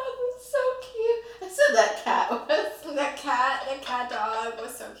 dog was so cute. I said that cat was. The cat dog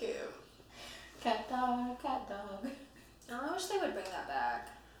was so cute. Cat dog. Oh, I wish they would bring that back.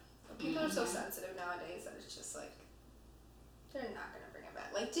 But people are so sensitive nowadays that it's just like, they're not gonna bring it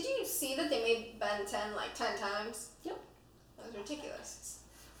back. Like, did you see that they made Ben 10 like 10 times? Yep. That was ridiculous.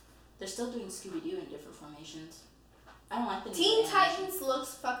 They're still doing Scooby-Doo in different formations. I don't like the new Teen animation. Titans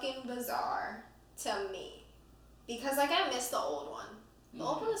looks fucking bizarre to me. Because, like, I miss the old one. The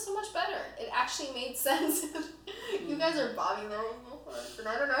old one is so much better. It actually made sense. You guys are bobbing the wrong ones, and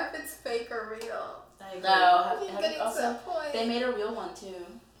I don't know if it's fake or real. I agree. No, I'm have getting you to also, that point. they made a real one too.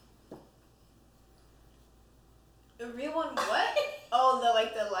 A real one? What? Oh,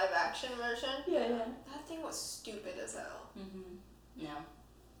 the live action version? Yeah. That thing was stupid as hell. Yeah.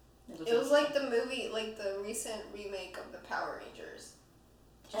 It was like the movie, like the recent remake of the Power Rangers.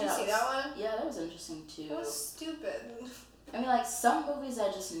 Did you see that one? Yeah, that was interesting too. It was stupid. I mean, like, some movies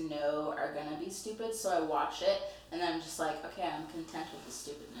I just know are gonna be stupid, so I watch it, and then I'm just like, okay, I'm content with the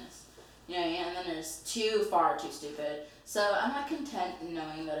stupidness. You know what I mean? And then there's far too stupid. So I'm not content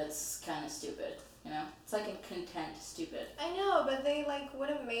knowing that it's kind of stupid, you know? It's like a content stupid. I know, but they, like, would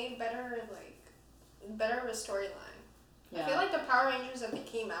have made better of a storyline. Yeah. I feel like the Power Rangers that they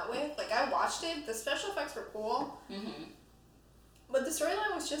came out with, like, I watched it, the special effects were cool, but the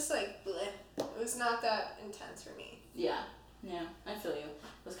storyline was just, like, bleh. It was not that intense for me. Yeah, I feel you.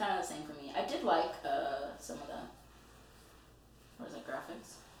 It was kind of the same for me. I did like some of the, what is it,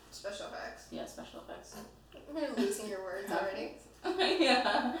 graphics? Special effects. Yeah, special effects. You're losing your words already.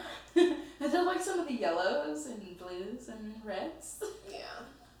 Yeah. I did like some of the yellows and blues and reds. Yeah,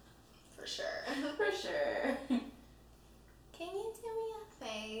 for sure. For sure. Can you do me a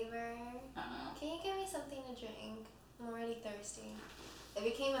favor? Uh-oh. Can you give me something to drink? I'm already thirsty. I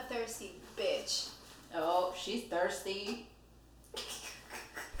became a thirsty bitch. Oh, she's thirsty.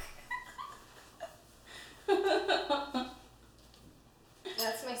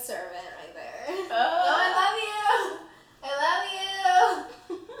 That's my servant right there. Oh. No, I love you! I love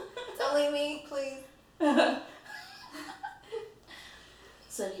you! Don't leave me, please.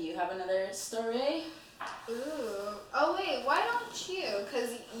 So do you have another story? Ooh. Oh wait, why don't you? Cause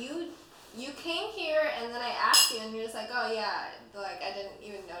you came here and then I asked you and you're just like, oh yeah, like I didn't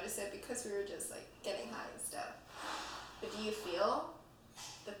even notice it because we were just like getting high and stuff. But do you feel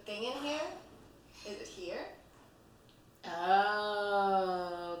the thing in here? Is it here?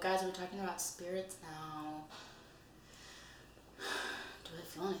 Oh, guys, we're talking about spirits now. Do I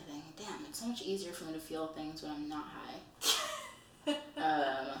feel anything? Damn, it's so much easier for me to feel things when I'm not high.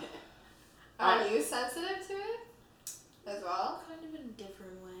 Are you sensitive to it as well? Kind of in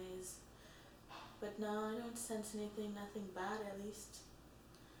different ways. But no, I don't sense anything, nothing bad at least.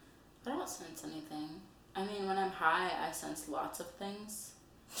 I don't sense anything. I mean, when I'm high, I sense lots of things.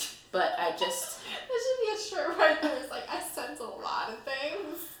 But I just There should be a shirt right there. It's like, I sense a lot of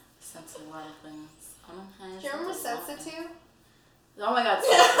things. sense a lot of things. When I'm high, I Do you remember sense a lot of things. sensitive? Oh my god,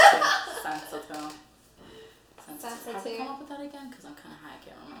 sensitive. Sensitive. Sensitive. Have we come up with that again? Because I'm kind of high, I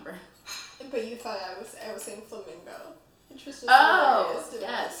can't remember. But you thought I was saying flamingo. Which was just Oh, hilarious to me.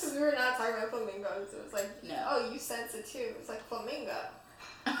 yes. Because we were not talking about flamingos. It was like, No. oh, you sense it too. It's like flamingo.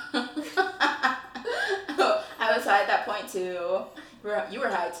 I was high at that point too. You were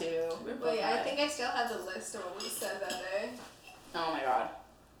high too. We were both Wait, high. I think I still have the list of what we said that day. Oh my god.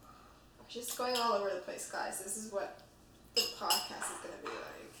 Just going all over the place, guys. This is what the podcast is going to be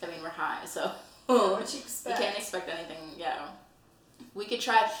like. I mean, we're high, so What you you expect? can't expect anything. Yeah. We could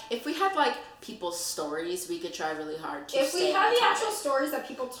try, if we had like people's stories, we could try really hard to If we stay had on the topic. actual stories that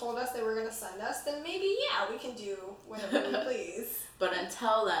people told us they were going to send us, then maybe, yeah, we can do whatever we please. But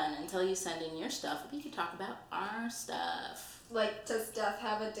until then, until you send in your stuff, we could talk about our stuff. Like, does death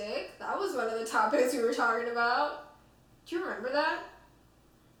have a dick? That was one of the topics we were talking about. Do you remember that?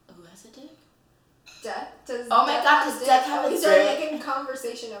 Who has a dick? Death? Does Oh my death god, have does dick? death have a We started dick? making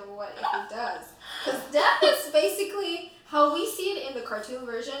conversation of what if he does. Because death is basically how we see it in the cartoon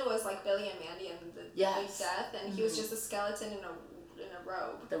version was like Billy and Mandy and the Yes. big death, and he was just a skeleton in a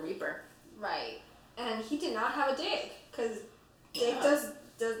robe. The Reaper. Right. And he did not have a dick, because dick Yeah.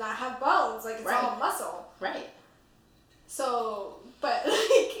 does not have bones, like it's all Right. muscle. Right. So, but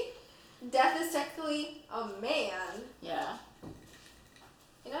like, death is technically a man. Yeah.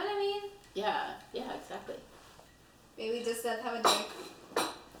 You know what I mean? Yeah. Yeah, exactly. Maybe does death have a dick?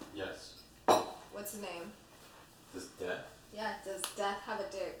 Yes. What's his name? This death? Yeah, does death have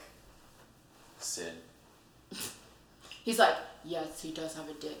a dick? Sid. He's like, yes, he does have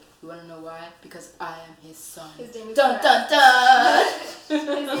a dick. You wanna know why? Because I am his son. His name is Dun Brad. dun dun! His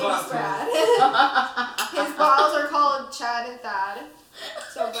name is Brad. His balls are called Chad and Thad.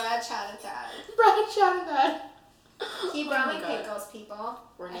 So Brad, Chad, and Thad. Brad shouted that. Keep Oh around my my God. pickles, people.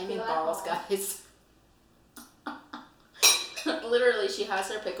 We're I naming feel at balls, home. guys. Literally, she has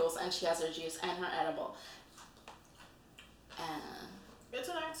her pickles and she has her juice and her edible. It's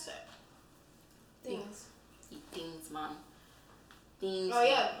an accent. Things. Eat things, man. things. Oh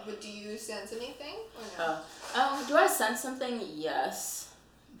yeah, but do you sense anything or no? Do I sense something? Yes,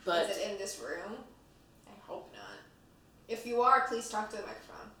 but Is it in this room? I hope not. If you are, please talk to the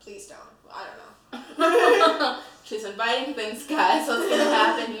microphone. Please don't. I don't know. she's inviting things, guys. What's gonna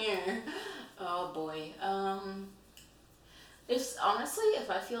happen here? Oh boy. It's honestly, if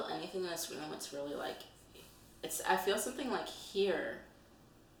I feel anything in this room, it's really like, I feel something like here.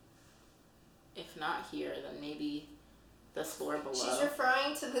 If not here, then maybe the floor below. She's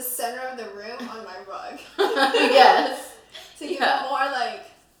referring to the center of the room on my rug. Yes. To give it more like,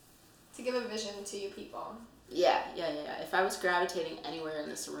 to give a vision to you people. Yeah. If I was gravitating anywhere in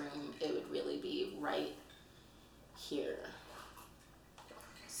this room, it would really be right here.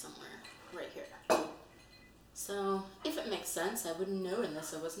 Somewhere. Right here. So, if it makes sense, I wouldn't know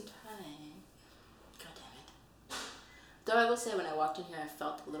unless I wasn't high. God damn it. Though I will say, when I walked in here, I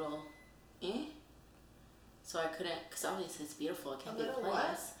felt a little, So I couldn't, because obviously it's beautiful, it can't be a little place.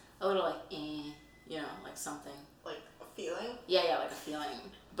 what? A little like, like something. Like a feeling. Yeah, like a feeling.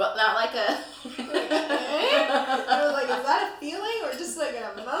 But not like a... I was like, is that a feeling or just like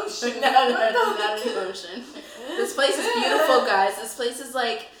an emotion? No, not an emotion. This place is beautiful, guys. This place is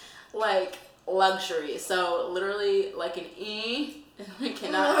like luxury. So literally like an it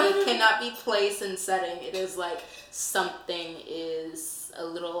cannot be place and setting. It is like something is a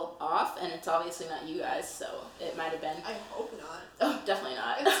little off, and it's obviously not you guys, so it might have been. I hope not. Oh, definitely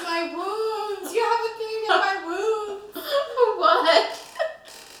not. It's my wounds. You have a thing in my wounds. What?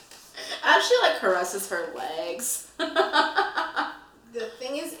 Actually, like caresses her legs. The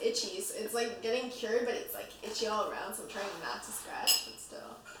thing is itchy. So it's like getting cured, but it's like itchy all around. So I'm trying not to scratch, but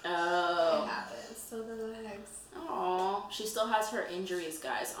still. Oh. It happens. So the legs. Aw, she still has her injuries,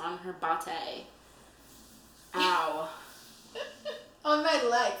 guys, on her bate. Ow. On my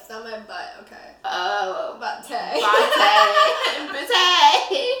legs, not my butt. Okay. Oh. Bate.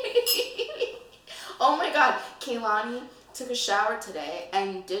 Bate. Oh my god, Kaylani took a shower today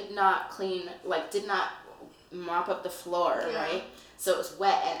and did not mop up the floor, Yeah. right? So it was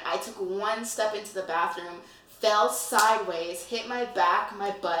wet, and I took one step into the bathroom, fell sideways, hit my back,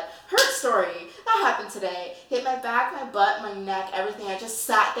 my butt. Her story, that happened today. Hit my back, my butt, my neck, everything. I just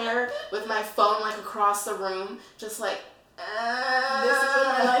sat there with my phone like across the room, just like, This is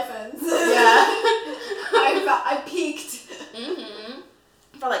where my life ends. Yeah. I peaked.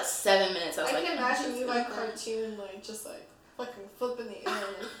 For like 7 minutes, I was I like, can imagine you like "Mm-hmm." cartoon, like just like fucking flipping the air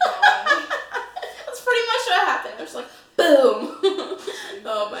and falling. That's pretty much what happened. It was like, boom.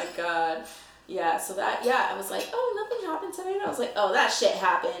 Oh my god. Yeah, so I was like, oh, nothing happened today. And I was like, oh, that shit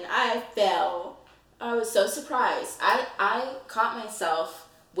happened. I fell. I was so surprised. I caught myself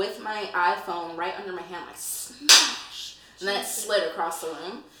with my iPhone right under my hand, like smash. And then it slid across the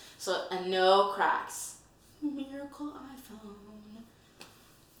room. So, and no cracks. Miracle iPhone.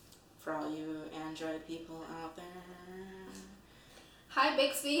 For all you Android people out there. Hi,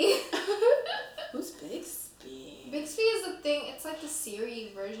 Bixby. Who's Bixby? Bixby is the thing. It's like the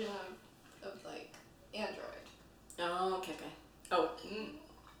Siri version of like Android. Oh, okay. Oh,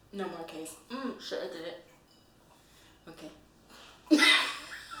 no more case. Shit, I did it. Okay.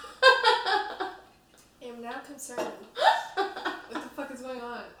 I am now concerned. What the fuck is going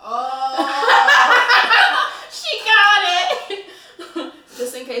on? Oh! She got it!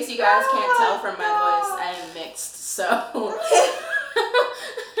 Just in case you guys can't tell from my voice, I am mixed, so...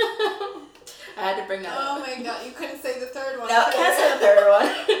 I had to bring that Oh up. my god, you couldn't say the third one. No, can't say the third one.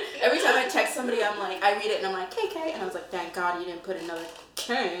 Every time I text somebody, I'm like, I read it and I'm like, KK, and I was like, thank God you didn't put another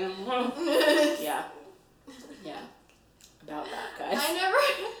K. Yeah. About that, guys. I never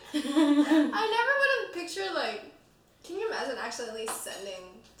would have pictured like. Can you imagine accidentally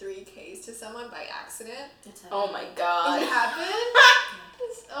sending 3 Ks to someone by accident? Oh my God. It happened.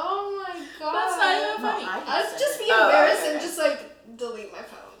 Oh my god. That's not even funny. I'd just be Oh, embarrassed okay. and just like delete my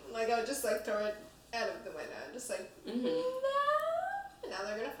phone. Like I would just like throw it out of the window and just like. Mhm. Nah. Now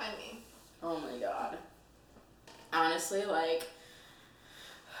they're gonna find me. Oh my God. Honestly, like,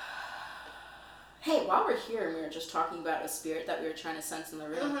 hey, while we're here and we were just talking about a spirit that we were trying to sense in the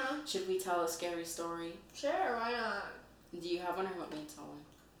room, should we tell a scary story? Sure, why not? Do you have one or you want me to tell one?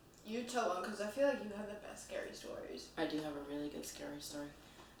 You tell one because I feel like you have the best scary stories. I do have a really good scary story.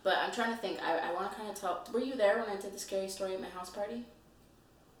 But I'm trying to think. I want to kind of tell. Were you there when I did the scary story at my house party?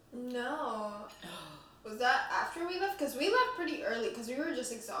 No. Was that after we left? Because we left pretty early because we were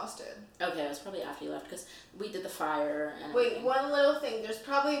just exhausted. Okay, it was probably after you left because we did the fire and Wait, everything. one little thing. There's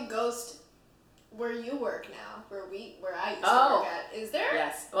probably a ghost where you work now, where I used to work at. Is there?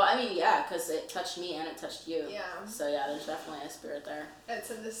 Yes. Well, I mean, yeah, because it touched me and it touched you. Yeah. So yeah, there's definitely a spirit there.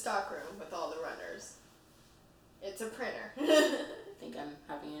 It's in the stock room with all the runners. It's a printer. think I'm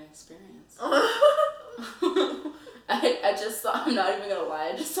having an experience. I just saw, I'm not even gonna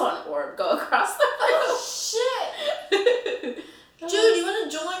lie, I just saw an orb go across the Shit! Dude, you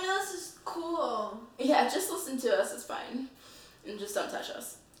wanna join us? It's cool. Yeah, just listen to us, it's fine. And just don't touch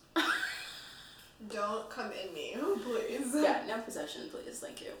us. Don't come in me, please. Yeah, no possession, please,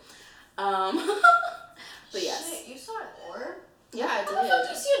 thank you. But yes. Shit, you saw an orb? Yeah, I How the fuck do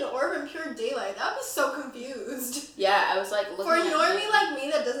you did. see an orb in pure daylight? I'd be so confused. Yeah, I was like looking For a at normie it. like me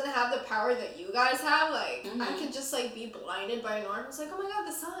that doesn't have the power that you guys have, like, I Mhm. could just, like, be blinded by an orb. It's like, oh my god,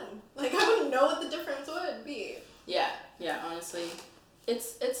 the sun. Like, I wouldn't know what the difference would be. Yeah, honestly.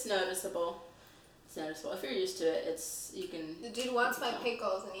 It's noticeable. It's noticeable. If you're used to it, you can... The dude wants you my can tell.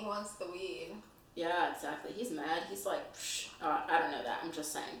 pickles and he wants the weed. Yeah, exactly. He's mad. He's like, psh, I don't know that. I'm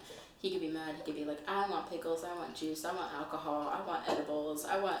just saying. He could be mad. He could be like, I want pickles. I want juice. I want alcohol. I want edibles.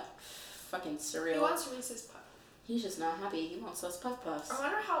 I want fucking cereal. He wants Reese's Puff. He's just not happy. He wants those Puff Puffs. I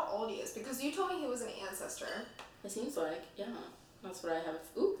wonder how old he is, because you told me he was an ancestor. It seems like, yeah. That's what I have.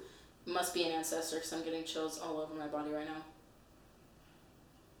 Ooh. Must be an ancestor because I'm getting chills all over my body right now.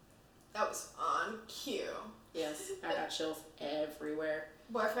 That was on cue. Yes, I got chills everywhere.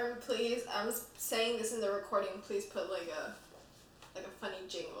 Boyfriend, please, I was saying this in the recording, please put like a funny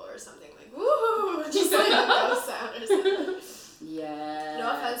jingle or something, like, woohoo, just like a ghost sound or something. Yeah.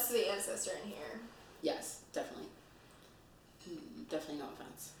 No offense to the ancestor in here. Yes, definitely. Definitely no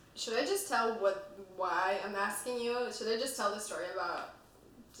offense. Should I just tell why I'm asking you? Should I just tell the story about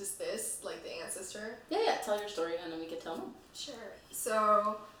just this, like the ancestor? Yeah, tell your story and then we can tell them. Sure.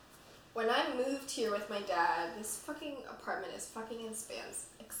 So, when I moved here with my dad, this fucking apartment is fucking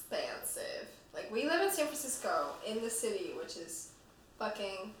expansive. Like, we live in San Francisco, in the city, which is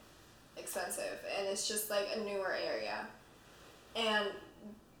fucking expensive, and it's just like a newer area. And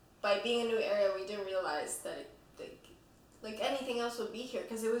by being a new area, we didn't realize that like anything else would be here,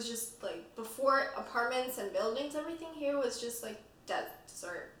 because it was just like, before apartments and buildings, everything here was just like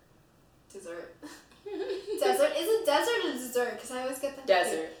desert. Desert. Is it desert or dessert? Because I always get that.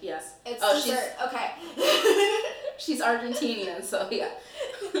 Desert, yes. It's Oh, dessert. Okay. She's Argentinian, so yeah.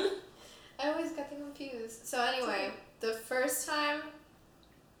 I always get them confused. So anyway, the first time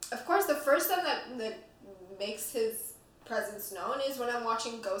that makes his presence known is when I'm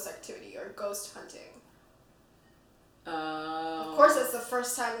watching Ghost Activity or Ghost Hunting. Of course, that's the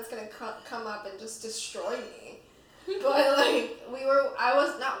first time it's gonna come up and just destroy me. But like, I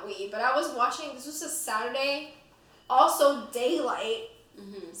was watching. This was a Saturday, also daylight.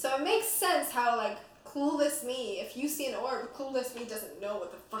 Mm-hmm. So it makes sense how like clueless me. If you see an orb, clueless me doesn't know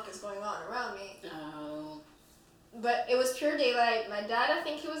what the fuck is going on around me. Oh. But it was pure daylight. My dad, I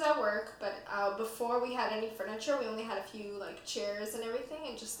think he was at work, but before we had any furniture, we only had a few like chairs and everything,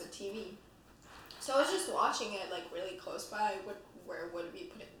 and just the TV. So I was just watching it like really close by, where would we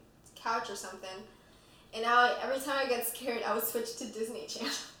put it, couch or something. And now every time I get scared, I would switch to Disney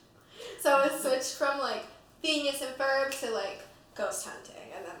Channel. So I would switch from like Phineas and Ferb to like Ghost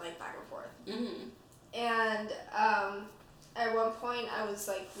Hunting, and then like back and forth. Mm-hmm. And at one point, I was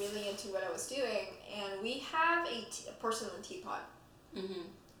like really into what I was doing, and we have a porcelain teapot Mm-hmm.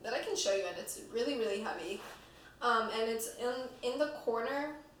 that I can show you, and it's really, really heavy. And it's in the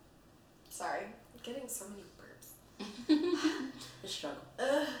corner. Sorry, I'm getting so many burps. The struggle.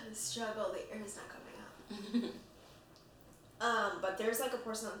 Ugh, the struggle. The air is not coming out. But there's like a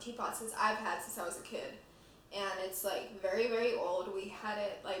porcelain teapot since I was a kid. And it's like very, very old. We had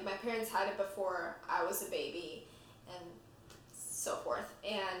it, like my parents had it before I was a baby and so forth.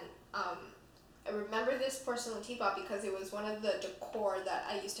 And I remember this porcelain teapot because it was one of the decor that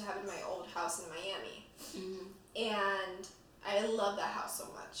I used to have in my old house in Miami. Mm-hmm. And I love that house so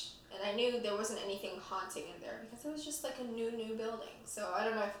much. And I knew there wasn't anything haunting in there because it was just like a new building. So I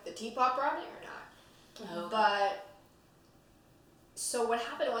don't know if the teapot brought it or not. Oh. But so what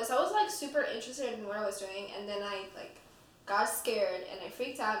happened was I was like super interested in what I was doing, and then I like got scared and I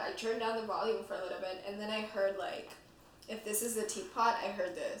freaked out. I turned down the volume for a little bit, and then I heard like, if this is the teapot, I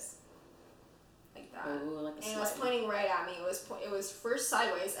heard this. Like that. Oh, like a And it was slide. pointing right at me. It was first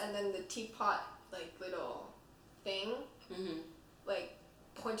sideways, and then the teapot like little thing Mm-hmm. like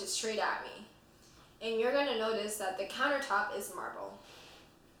pointed straight at me. And you're gonna notice that the countertop is marble.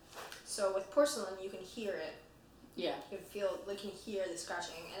 So with porcelain, you can hear it. Yeah. You can hear the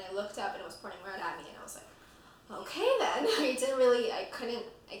scratching. And I looked up and it was pointing right at me, and I was like, okay then.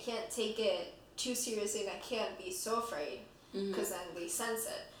 I can't take it too seriously, and I can't be so afraid because then they sense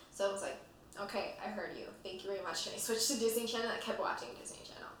it. So I was like, okay, I heard you. Thank you very much. And I switched to Disney Channel, and I kept watching Disney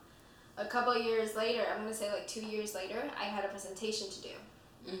Channel. A couple of years later, I'm going to say like 2 years later, I had a presentation to do.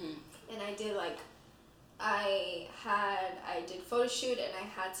 Mm-hmm. And I did like I did photo shoot, and I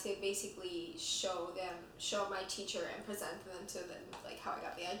had to basically show my teacher and present them to them, like how I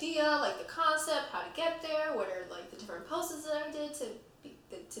got the idea, like the concept, how to get there, what are like the different poses that I did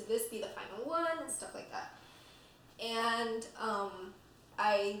to this be the final one, and stuff like that. And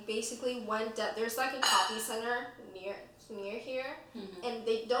I basically went down, there's like a copy center near here, and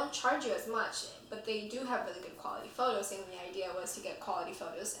they don't charge you as much, but they do have really good quality photos, and the idea was to get quality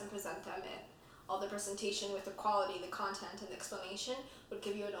photos and present them, and all the presentation with the quality, the content, and the explanation would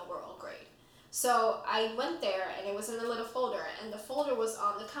give you an overall grade. So I went there, and it was in a little folder, and the folder was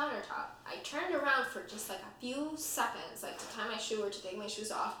on the countertop. I turned around for just like a few seconds, like to tie my shoe or to take my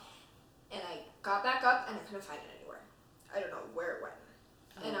shoes off, and I got back up, and I couldn't find it anywhere. I don't know where it went.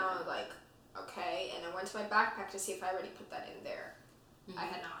 And I was like, okay, and I went to my backpack to see if I already put that in there. I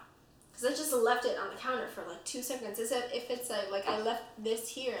had not. Because I just left it on the counter for like 2 seconds. As if it's like I left this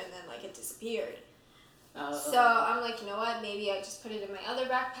here and then like it disappeared. So I'm like, you know what, maybe I just put it in my other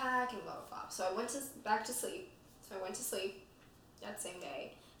backpack and blah, blah, blah. So I went back to sleep. So I went to sleep that same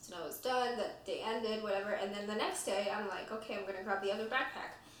day. So I was done, that day ended, whatever. And then the next day, I'm like, okay, I'm going to grab the other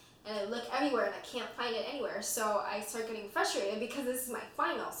backpack. And I look everywhere and I can't find it anywhere. So I start getting frustrated because this is my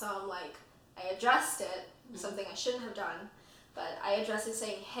final. So I'm like, I addressed it, something I shouldn't have done. But I addressed it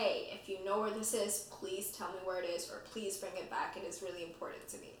saying, hey, if you know where this is, please tell me where it is, or please bring it back. It is really important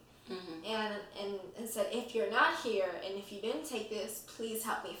to me. And said, if you're not here and if you didn't take this, please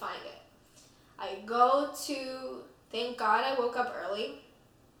help me find it. I go to, thank God I woke up early,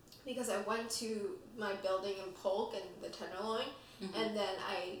 because I went to my building in Polk and the Tenderloin, and then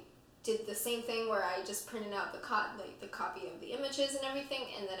I did the same thing where I just printed out the copy of the images and everything,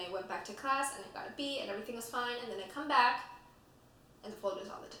 and then I went back to class and I got a B and everything was fine, and then I come back and the folder's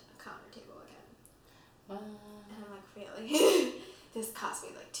on the counter table again. And I'm like, really? This cost me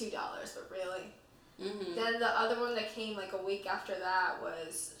like $2, but really? Then the other one that came like a week after that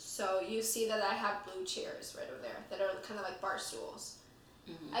was, so you see that I have blue chairs right over there that are kind of like bar stools.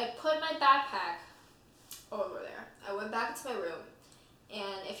 I put my backpack over there. I went back to my room.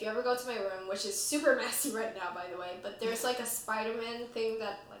 And if you ever go to my room, which is super messy right now, by the way, but there's like a Spider-Man thing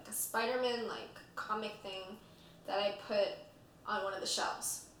like comic thing that I put on one of the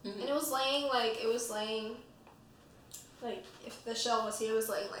shelves. And it was laying like if the shelf was here, it was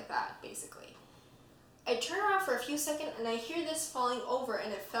laying like that, basically. I turn around for a few seconds and I hear this falling over,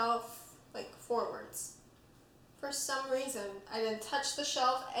 and it fell like forwards. For some reason, I didn't touch the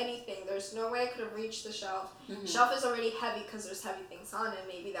shelf, anything. There's no way I could have reached the shelf. The shelf is already heavy because there's heavy things on it.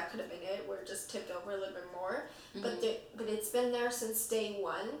 Maybe that could have been it, where it just tipped over a little bit more. But it's been there since day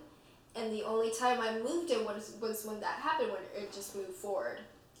one, and the only time I moved it was when that happened, when it just moved forward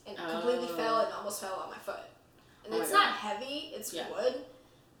and completely fell and almost fell on my foot. And it's not heavy. It's wood.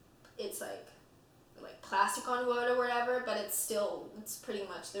 It's like plastic on wood or whatever, but it's pretty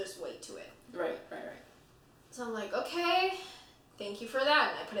much, there's weight to it. Right. So I'm like, okay, thank you for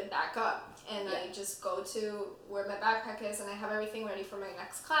that. And I put it back up. And I just go to where my backpack is, and I have everything ready for my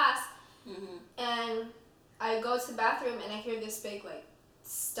next class. And I go to the bathroom, and I hear this big, like,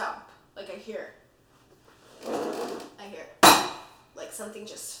 stump. Like, I hear like something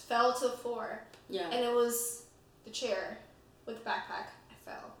just fell to the floor. Yeah. And it was the chair with the backpack. I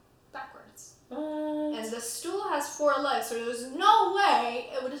fell backwards. What? And the stool has 4 legs, so there's no way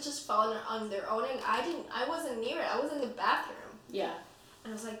it would have just fallen on their own. And I wasn't near it. I was in the bathroom. Yeah.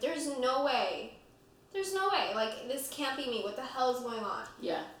 And I was like, there's no way. Like, this can't be me. What the hell is going on?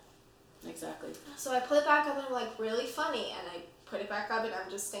 Yeah. Exactly. So I put it back up, and I'm like, really funny. And I put it back up, and I'm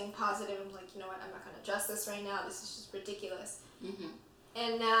just staying positive. I'm like, you know what? I'm not going to adjust this right now. This is just ridiculous.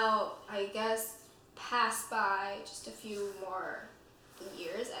 And now, I guess, passed by just a few more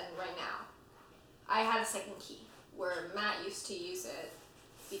years, and right now, I had a second key where Matt used to use it,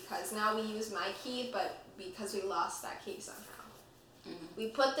 because now we use my key, but because we lost that key somehow. We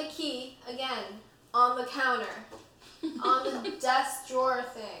put the key, again, on the counter, on the desk drawer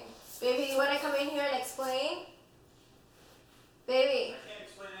thing. Baby, you want to come in here and explain? Baby. I can't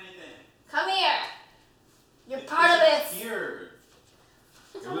explain anything. Come here. You're part of this. Here.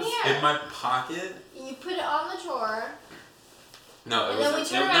 Come it was here. in my pocket. You put it on the drawer. No, it and was. Then we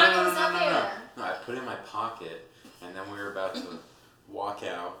turn around and it's not there. No, I put it in my pocket, and then we were about to walk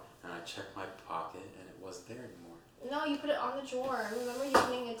out, and I checked my pocket, and it wasn't there anymore. No, you put it on the drawer. I remember you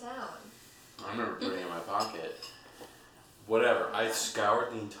putting it down. I remember putting it in my pocket. Whatever. I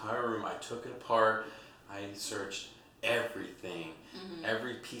scoured the entire room. I took it apart. I searched everything.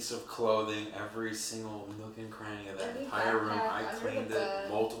 Every piece of clothing, every single nook and cranny of that entire room. I cleaned it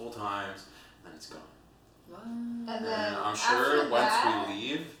multiple times, and it's gone. What? And And then I'm after sure once that, we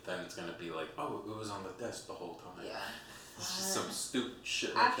leave, then it's gonna be like, oh, it was on the desk the whole time. yeah. It's just some stupid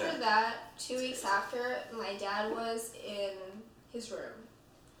shit like After that, 2 weeks after, my dad was in his room,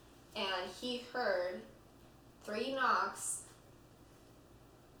 and he heard 3 knocks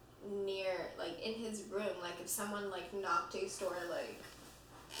near, like, in his room, like, if someone, like, knocked his door, like,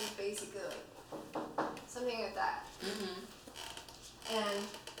 basically, like, something like that. Mm-hmm. And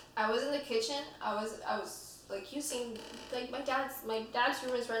I was in the kitchen. I was like, you seen, like, my dad's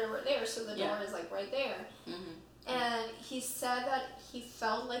room is right over there, so the door is like right there. Mm-hmm. And he said that he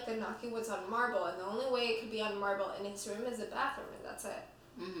felt like the knocking was on marble, and the only way it could be on marble in his room is the bathroom, and that's it.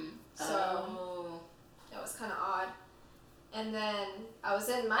 Mm-hmm. So that was kind of odd. And then I was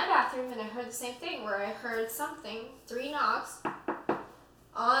in my bathroom, and I heard the same thing, where I heard something, 3 knocks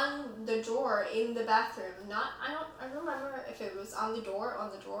on the door in the bathroom. I don't remember if it was on the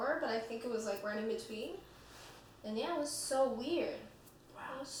door, but I think it was like right in between. And yeah, it was so weird. Wow.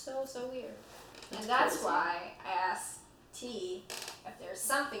 It was so weird. That's and that's crazy. why I asked T if there's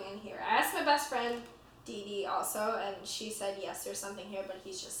something in here. I asked my best friend Dee Dee also, and she said yes, there's something here, but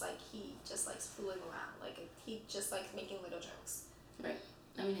he just likes fooling around. Like, he just likes making little jokes. Right.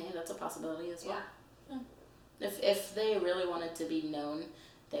 I mean, hey, that's a possibility as well. Yeah. If they really wanted to be known,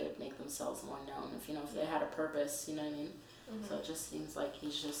 they would make themselves more known. If they had a purpose, you know what I mean? Mm-hmm. So it just seems like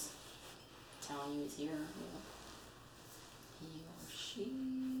he's just telling you he's here, He or she.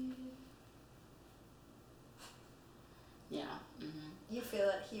 Yeah. Mm-hmm. You feel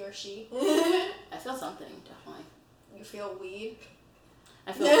it, he or she. I feel something, definitely. You feel weed.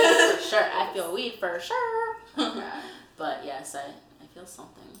 I feel weed for sure. I feel weed for sure. Yeah. But yes, I feel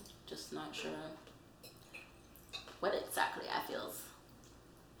something. Just not sure what exactly I feels.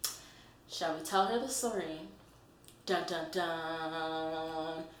 Shall we tell her the story? Dun dun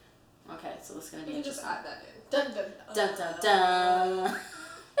dun. Okay, so this is gonna be You can just interesting. add that in. Dun dun Dun dun dun.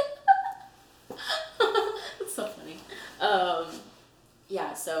 It's so funny.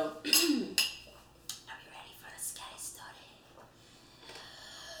 Yeah, so are you ready for the scary story?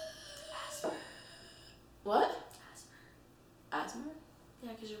 Asthma. What? Asthma?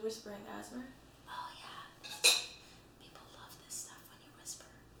 Yeah, because you're whispering asthma. Oh yeah. People love this stuff when you whisper.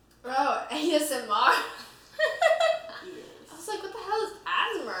 Bro, ASMR? Yes. I was like, what the hell is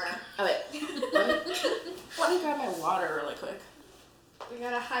asthma? Oh wait. Let me grab my water really quick. We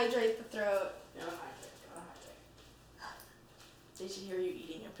gotta hydrate the throat. Gotta hydrate. They should hear you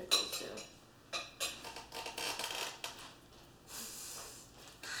eating your pickles too.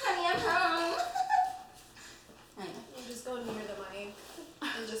 Honey, I'm home. Anyway. You just go near the mic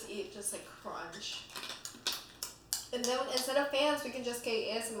and just eat, just like crunch. And then instead of fans, we can just get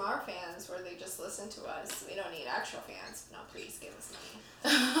ASMR fans where they just listen to us. We don't need actual fans. No, please give us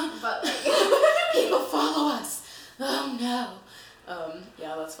money. But like, People follow us. Oh no.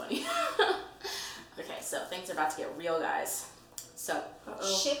 Yeah, that's funny. Okay, so things are about to get real, guys. So,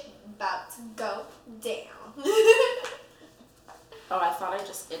 shit about to go down. oh, I thought I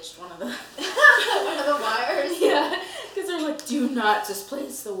just itched one of the One of the wires. yeah, because they're like, do not just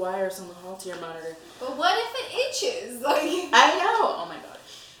place the wires on the Haltier monitor. But what if it itches? Like, I know. Oh my god.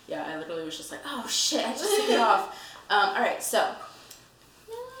 Yeah, I literally was just like, oh shit, I just took it off. All right, so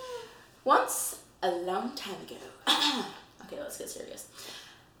once a long time ago. Okay, let's get serious.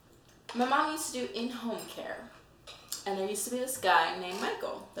 My mom used to do in-home care. And there used to be this guy named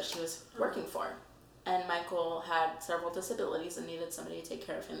Michael that she was working for. And Michael had several disabilities and needed somebody to take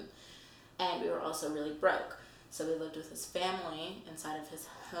care of him. And we were also really broke. So we lived with his family inside of his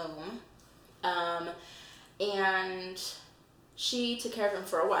home. And she took care of him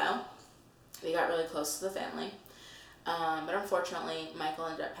for a while. We got really close to the family. But unfortunately, Michael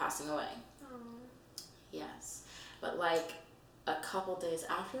ended up passing away. Yes. But like a couple days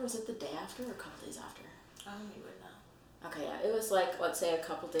after, was it the day after or a couple days after? I don't even know. Okay, yeah, it was like, let's say a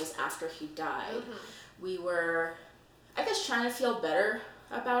couple days after he died. We were, I guess, trying to feel better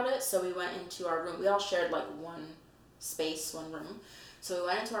about it, so we went into our room. We all shared like one space, one room. So we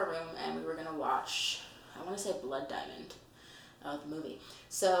went into our room and we were gonna watch, I want to say Blood Diamond, the movie.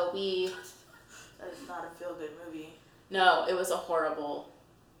 So we, That is not a feel good movie. no, it was a horrible,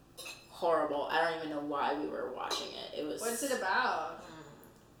 I don't even know why we were watching it. It was. what's it about?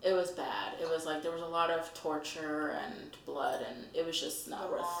 It was bad. It was like there was a lot of torture and blood, and it was just not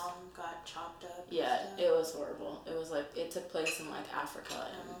The worth. mom got chopped up. and Yeah, stuff. it was horrible. It was like it took place in like Africa,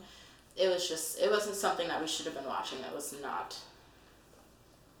 and it was just it wasn't something that we should have been watching. It was not.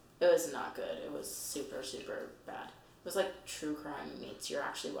 It was not good. It was super bad. It was like true crime meets you're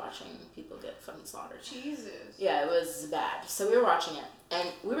actually watching people get fucking slaughtered. Jesus. Yeah, it was bad. So we were watching it, and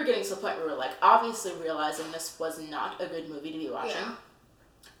we were getting to the point where we were like, obviously realizing this was not a good movie to be watching.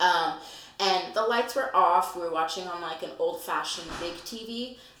 Yeah. And the lights were off. We were watching on like an old-fashioned big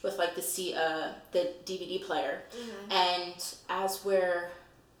TV with like the DVD player. Mm-hmm. And as we're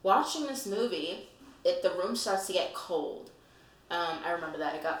watching this movie, the room starts to get cold. I remember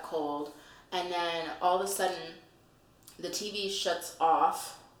that it got cold, and then all of a sudden, the TV shuts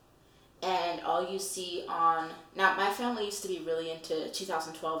off, and all you see on... Now, my family used to be really into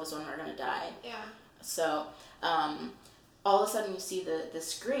 2012 is when we're gonna die. Yeah. So, all of a sudden you see the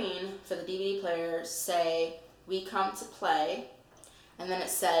screen for the DVD player say, "We come to play," and then it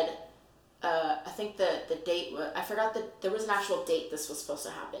said, I think the date was... I forgot that there was an actual date this was supposed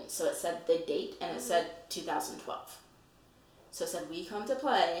to happen. So it said the date, and it said 2012. So it said, "We come to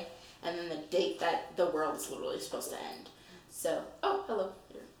play," and then the date that the world is literally supposed to end. So, oh, hello.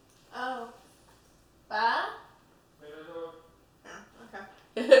 Here. Oh. Ba? Oh, okay.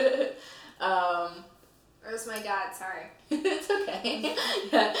 It was my dad, sorry. It's okay.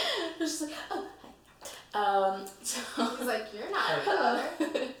 Yeah. I was just like, oh, hi. So, He's like, you're not my hello.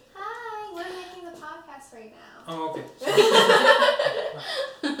 father. Hi, we're making the podcast right now. Oh, okay.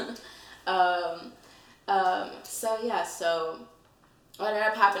 So what ended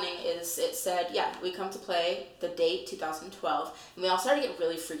up happening is it said, yeah, "We come to play," the date 2012, and we all started to get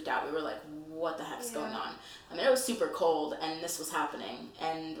really freaked out. We were like, what the heck's going on? I mean, it was super cold, and this was happening,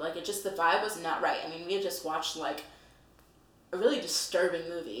 and like the vibe was not right. I mean, we had just watched like a really disturbing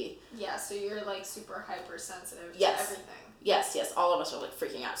movie. Yeah, so you're like super hypersensitive to Yes. everything. Yes, all of us are like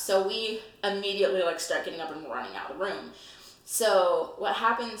freaking out. So we immediately like start getting up and running out of the room. So what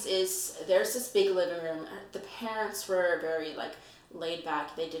happens is there's this big living room. The parents were very like laid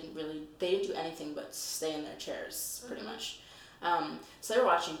back. They didn't do anything but stay in their chairs pretty much. So they were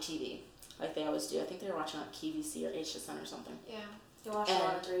watching TV like they always do. I think they were watching like QVC or HSN or something. Yeah. You watch a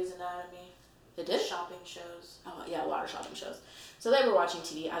lot of Grey's Anatomy. They did? Shopping shows. Oh, yeah, a lot of shopping shows. So they were watching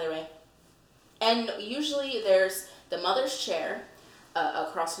TV either way. And usually there's the mother's chair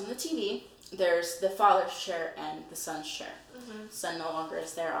across from the TV. There's the father's chair and the son's chair. Mm-hmm. Son no longer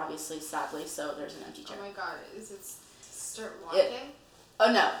is there, obviously, sadly, so there's an empty chair. Oh my god, is it start walking?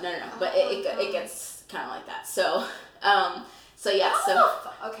 Oh, no. But it gets kind of like that. So, yeah, so...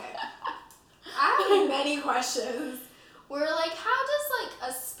 Okay. I have many questions. We're like, how does like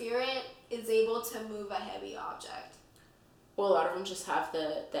a spirit is able to move a heavy object? Well, a lot of them just have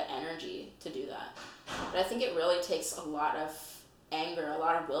the energy to do that. But I think it really takes a lot of anger, a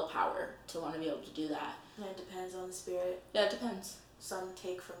lot of willpower to want to be able to do that. And it depends on the spirit. Yeah, it depends. Some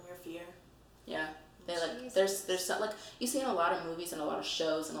take from your fear. Yeah. They like Jesus. there's some, like you see in a lot of movies and a lot of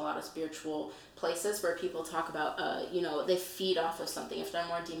shows and a lot of spiritual places where people talk about they feed off of something if they're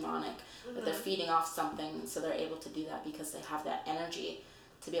more demonic, but they're feeding off something, so they're able to do that because they have that energy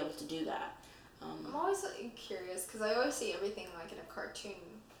to be able to do that. I'm always like, curious because I always see everything like in a cartoon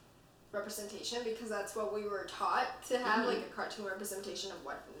representation because that's what we were taught to have, like a cartoon representation of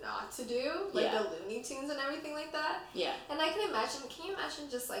what not to do, like the Looney Tunes and everything like that. Yeah. And I can you imagine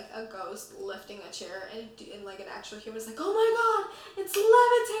just like a ghost lifting a chair and like an actual human's like, oh my god, it's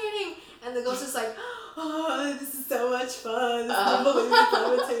levitating, and the ghost is like, oh, this is so much fun, this can't believe it's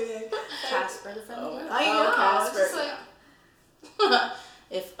levitating. Casper the Friendly Ghost. I know, Casper. it's just like,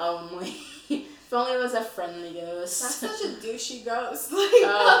 If only. If only it was a friendly ghost. that's such a douchey ghost. Like,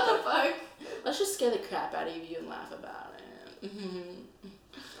 what the fuck? Let's just scare the crap out of you and laugh about it. Oh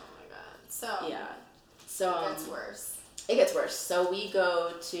my god. So Yeah. So it gets worse. It gets worse. So we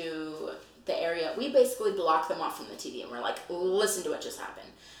go to the area. We basically block them off from the TV, and we're like, listen to what just happened.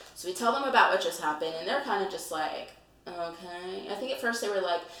 So we tell them about what just happened, and they're kind of just like, okay. I think at first they were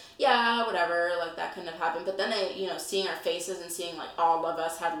like, yeah, whatever, like that couldn't have happened. But then they, seeing our faces and seeing like all of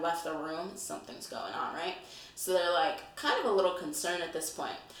us had left the room, something's going on, right? So they're like kind of a little concerned at this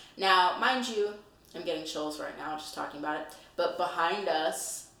point. Now, mind you, I'm getting chills right now just talking about it, but behind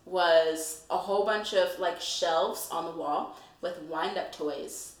us was a whole bunch of like shelves on the wall with wind-up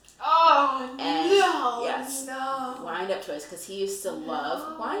toys. Oh, And, no. yes. No. Wind-up toys, because he used to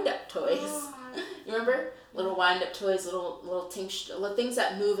love wind-up toys. God. You remember? Little wind-up toys, little things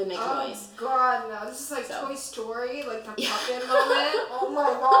that move and make Oh noise. god, no. This is like So. Toy Story, like the Yeah. puppet moment. Oh my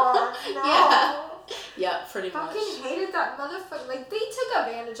god, no. Yeah. Yeah, pretty much. Fucking hated that motherfucker. Like, they took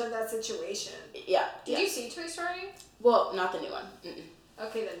advantage of that situation. Yeah. Did you see Toy Story? Well, not the new one. Mm-mm.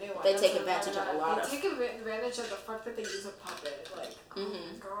 Okay, the new one. They That's take what I'm advantage talking of a about. lot They of- take advantage of the fact that they use a puppet. Like, oh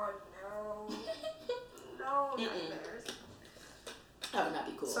Mhm. god, no. No Mm-mm. nightmares. That would not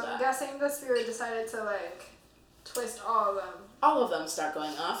be cool. So with I'm that. guessing the spirit decided to, like, Twist all of them. All of them start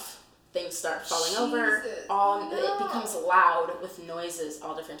going off. Things start falling over. Jesus, It becomes loud with noises,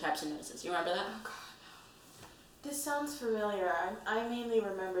 all different types of noises. You remember that? Oh God. This sounds familiar. I mainly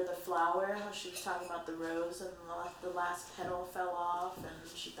remember the flower, how she was talking about the rose and the last petal fell off and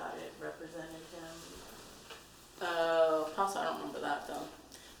she thought it represented him. Also, I don't remember that though.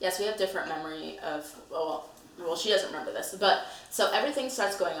 Yes, we have different memory of, well, she doesn't remember this, but so everything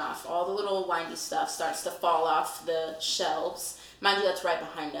starts going off. All the little windy stuff starts to fall off the shelves. Mind you, that's right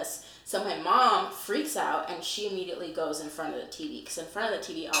behind us. So my mom freaks out and she immediately goes in front of the TV, because in front of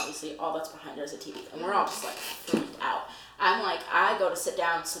the TV, obviously, all that's behind her is a TV, and we're all just like freaked out. I'm like, I go to sit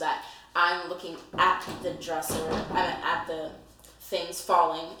down so that I'm looking at the dresser, at the things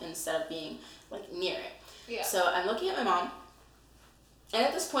falling instead of being like near it. Yeah. So I'm looking at my mom, and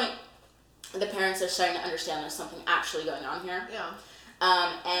at this point, the parents are starting to understand there's something actually going on here. Yeah.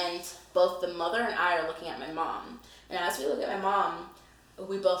 And both the mother and I are looking at my mom. And as we look at my mom,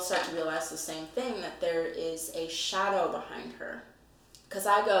 we both start to realize the same thing, that there is a shadow behind her. Because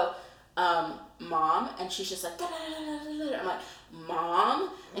I go, Mom, and she's just like, da, da, da, da, da. I'm like, Mom?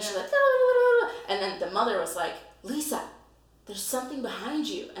 And she's like, da, da, da, da. And then the mother was like, Lisa, there's something behind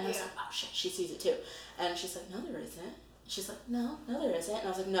you. And I was like, oh shit, she sees it too. And she's like, no, there isn't. She's like, no, there isn't. And I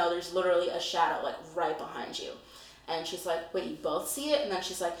was like, no, there's literally a shadow, like, right behind you. And she's like, wait, you both see it? And then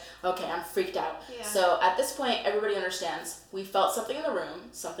she's like, okay, I'm freaked out. Yeah. So at this point, everybody understands. We felt something in the room.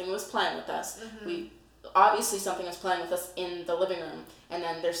 Something was playing with us. Mm-hmm. Obviously, something was playing with us in the living room. And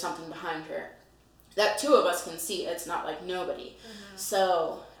then there's something behind her that two of us can see. It's not like nobody. Mm-hmm.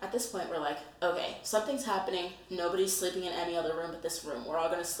 So at this point, we're like, okay, something's happening. Nobody's sleeping in any other room but this room. We're all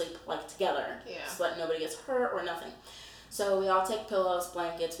going to sleep, like, together. Yeah. So that nobody gets hurt or nothing. So we all take pillows,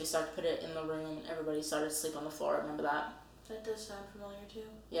 blankets, we start to put it in the room, and everybody started to sleep on the floor. Remember that? That does sound familiar too.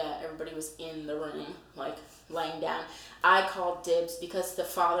 Yeah, everybody was in the room, like, laying down. I called dibs because the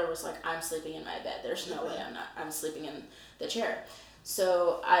father was like, I'm sleeping in my bed. There's no way I'm sleeping in the chair.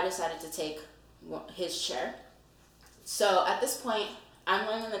 So I decided to take his chair. So at this point, I'm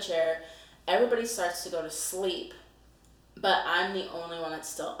laying in the chair. Everybody starts to go to sleep, but I'm the only one that's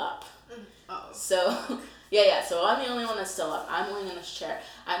still up. Uh-oh. So, yeah, so I'm the only one that's still up. I'm laying in this chair.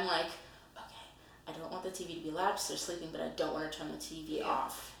 I'm like, okay, I don't want the TV to be loud because they're sleeping, but I don't want to turn the TV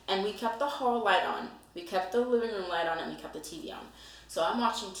off. And we kept the hall light on. We kept the living room light on, and we kept the TV on. So I'm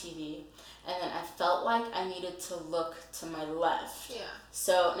watching TV, and then I felt like I needed to look to my left. Yeah.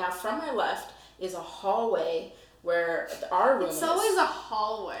 So now from my left is a hallway where our room is. It's always a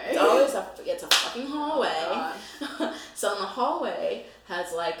hallway. It's a fucking hallway. Oh, So in the hallway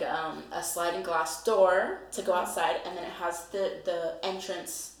has like a sliding glass door to go outside, and then it has the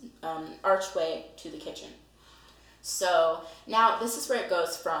entrance archway to the kitchen. So now this is where it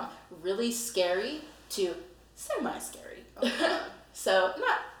goes from really scary to semi-scary. God. So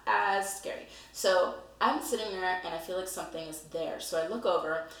not as scary. So I'm sitting there and I feel like something is there. So I look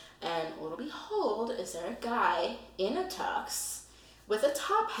over, and lo and behold, is there a guy in a tux with a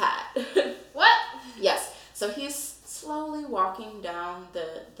top hat? What? Yes. So he's slowly walking down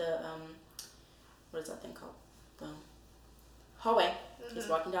the what is that thing called? The hallway. He's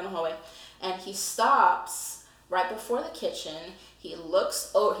walking down the hallway, and he stops right before the kitchen. He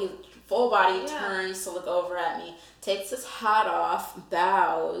looks over. He full body turns to look over at me. Takes his hat off,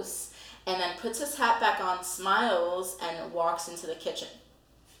 bows, and then puts his hat back on, smiles, and walks into the kitchen.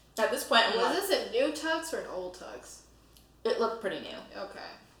 At this point, I'm like, Was this a new tux or an old tux? it looked pretty new. Okay.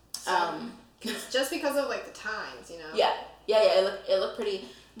 So, just because of like the times, you know. Yeah. It looked pretty.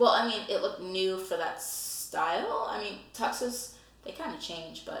 Well, I mean, it looked new for that style. I mean, tuxes, they kind of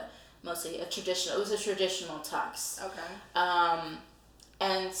change, but mostly it was a traditional tux. Okay.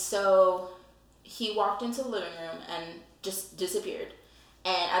 And so he walked into the living room and just disappeared.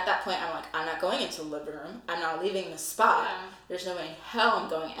 And at that point, I'm like, I'm not going into the living room. I'm not leaving the spot. Yeah. There's no way in hell I'm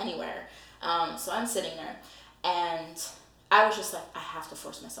going anywhere. So I'm sitting there, and I was just like, I have to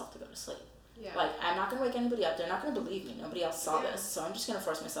force myself to go to sleep. Yeah. Like, I'm not going to wake anybody up. They're not going to believe me. Nobody else saw this. So I'm just going to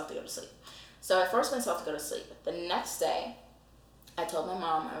force myself to go to sleep. So I forced myself to go to sleep. The next day, I told my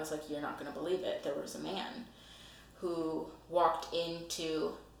mom, I was like, you're not going to believe it. There was a man who walked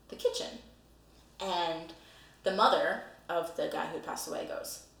into the kitchen. And the mother of the guy who had passed away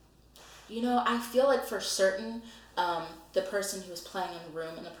goes, you know, I feel like for certain the person who was playing in the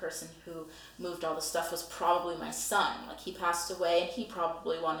room and the person who moved all the stuff was probably my son. Like, he passed away and he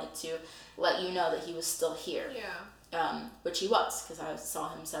probably wanted to let you know that he was still here. Yeah. Which he was, because I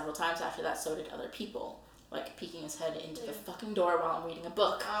saw him several times after that, so did other people. like peeking his head into the fucking door while I'm reading a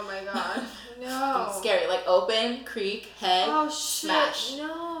book. Oh my god. Fucking No. scary. Like open, creak, head, Oh shit. smash.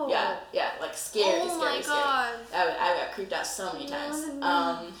 No. Yeah, like scary, Oh scary, my scary. god. I got creeped out so many times.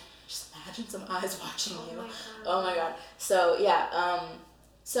 No. Just imagine some eyes watching Oh you. my god. Oh my god. So yeah,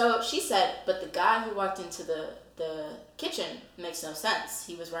 so she said, but the guy who walked into the kitchen makes no sense.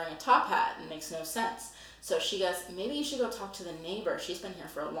 He was wearing a top hat and makes no sense. So she goes, maybe you should go talk to the neighbor. She's been here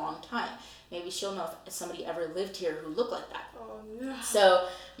for a long time. Maybe she'll know if somebody ever lived here who looked like that. Oh no. So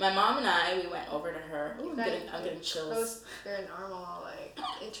my mom and I, we went over to her. Ooh, Right. I'm getting chills. Those paranormal like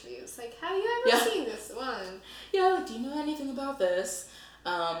interviews. Like, have you ever seen this one? Yeah, like, do you know anything about this?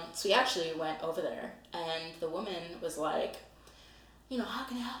 So we actually went over there, and the woman was like, you know, how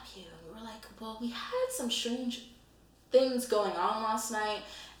can I help you? And we were like, well, we had some strange things going on last night,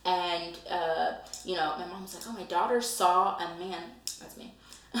 and, you know, my mom was like, oh, my daughter saw a man. That's me.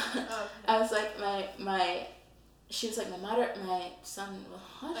 Oh, I was like, she was like, my son,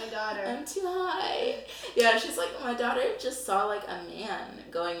 what? my daughter. I'm too high. Yeah, she's like, my daughter just saw like a man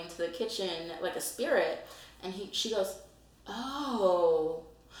going into the kitchen, like a spirit, and she goes, oh,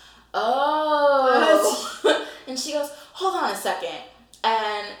 and she goes, hold on a second,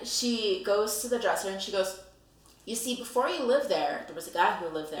 and she goes to the dresser and she goes, you see, before you lived there was a guy who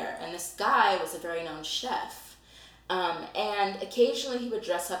lived there, and this guy was a very known chef, and occasionally he would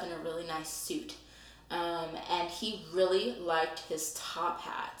dress up in a really nice suit. And he really liked his top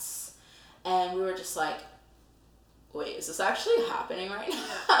hats. And we were just like, wait, is this actually happening right now?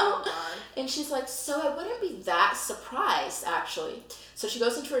 Oh god. And she's like, so I wouldn't be that surprised, actually. So she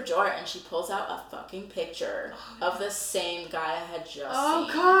goes into her drawer and she pulls out a fucking picture of the same guy I had just Oh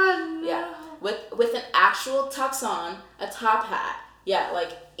seen. god. No. Yeah, with an actual tux on, a top hat. Yeah, like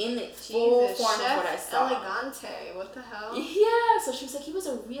in the full Jesus, form Chef of what I saw. Elegante. What the hell? Yeah, so she was like, he was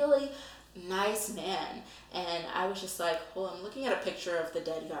a really nice man. And I was just like, well, I'm looking at a picture of the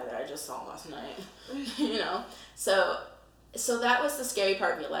dead guy that I just saw last night. You know? So that was the scary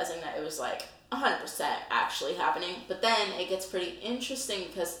part, realizing that it was like 100% actually happening. But then it gets pretty interesting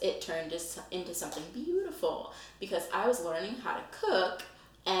because it turned into something beautiful. Because I was learning how to cook,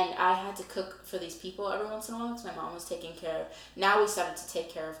 and I had to cook for these people every once in a while because my mom was taking care of. Now we started to take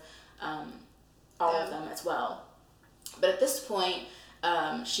care of all of them as well. But at this point,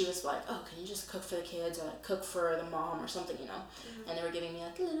 she was like, oh, can you just cook for the kids or like cook for the mom or something, you know? Mm-hmm. And they were giving me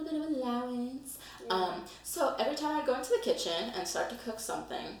like a little bit of allowance. Yeah. So every time I'd go into the kitchen and start to cook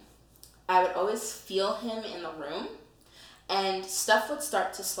something, I would always feel him in the room, and stuff would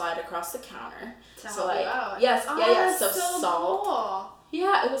start to slide across the counter. To so help like, you out. yes, Oh, yeah. that's So salt. Cool.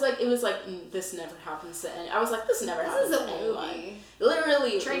 Yeah, it was like this never happens to any. I was like, this never happens This is to a anyone. movie.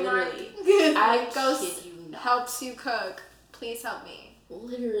 Literally. Trademark. I Ghost kid you not. helps you cook. Please help me.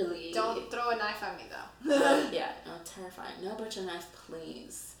 Literally. Don't throw a knife at me though. Yeah, no, terrifying. No butcher knife,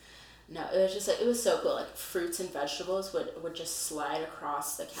 please. No, it was just like, it was so cool. Like fruits and vegetables would just slide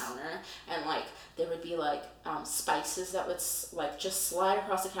across the counter, and like there would be like spices that would like just slide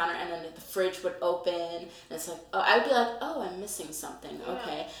across the counter, and then the fridge would open, and it's like, oh, I would be like, oh, I'm missing something,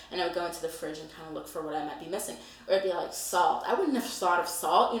 okay, and I would go into the fridge and kind of look for what I might be missing, or it'd be like salt. I wouldn't have thought of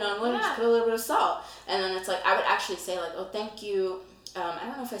salt, you know, I would just put a little bit of salt, and then it's like I would actually say like, oh, thank you. I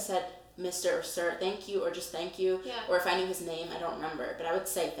don't know if I said Mr. or Sir, thank you, or just thank you, or if I knew his name, I don't remember, but I would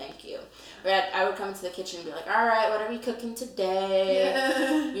say thank you. Or I would come into the kitchen and be like, all right, what are we cooking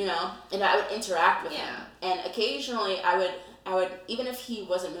today? You know, and I would interact with him. And occasionally I would, even if he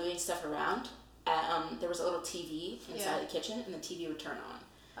wasn't moving stuff around, there was a little TV inside the kitchen, and the TV would turn on.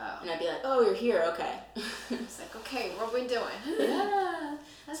 Oh. And I'd be like, oh, you're here, okay. It's like, okay, what are we doing? Yeah.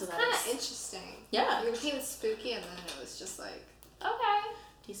 That's so kind of interesting. Yeah. You became spooky, and then it was just like, okay.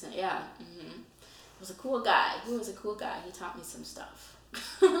 Decent, yeah. Mm-hmm. He was a cool guy. He taught me some stuff.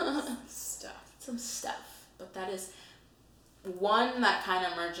 Some stuff. But that is one that kind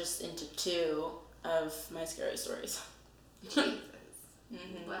of merges into two of my scary stories. Jesus.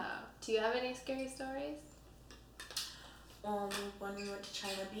 Mm-hmm. Wow. Do you have any scary stories? When we went to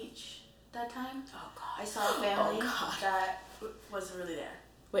China Beach that time, Oh, God. I saw a family that wasn't really there.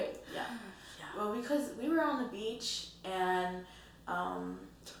 Wait. Yeah. Well, because we were on the beach and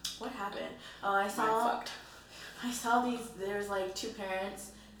what happened? Oh, I saw there's like two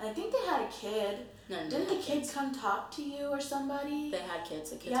parents, and I think they had a kid. No, Didn't the kids come talk to you or somebody? They had kids.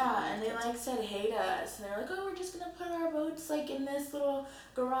 The kids Yeah, and they like said hey to us, and they're like, oh, we're just gonna put our boats like in this little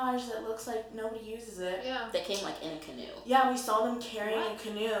garage that looks like nobody uses it. Yeah. They came like in a canoe. Yeah, we saw them carrying a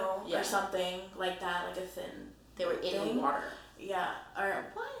canoe Yeah. or something like that, like a thin. They were in thing. the water. Yeah, or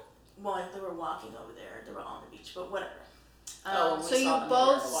what? Well, they were walking over there. They were on the beach, but whatever. Oh, So you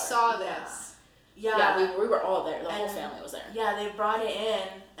both saw this. Yeah, we were all there. The whole And- family was there. Yeah, they brought it in,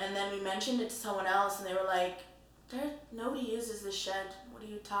 and then we mentioned it to someone else, and they were like, nobody uses this shed. What are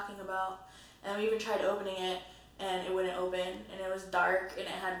you talking about? And we even tried opening it, and it wouldn't open, and it was dark, and it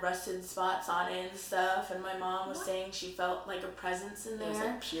had rusted spots on it and stuff, and my mom was saying she felt like a presence in It was there,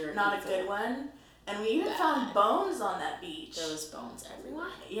 like pure not evil. a good one. And we even Bad. found bones on that beach. There was bones everywhere.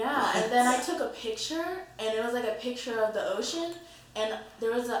 Yeah, and then I took a picture, and it was like a picture of the ocean, and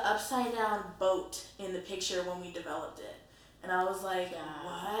there was an upside down boat in the picture when we developed it. And I was like, Yeah.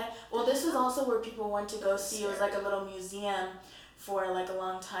 what? Well, this is also where people went to go see. It was like a little museum for like a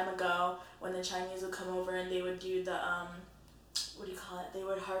long time ago when the Chinese would come over and they would do the, what do you call it? They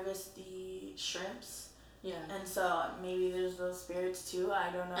would harvest the shrimps. Yeah. And so maybe there's those spirits too. I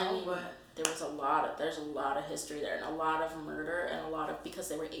don't know, I mean, but there's a lot of history there, and a lot of murder, and a lot of, because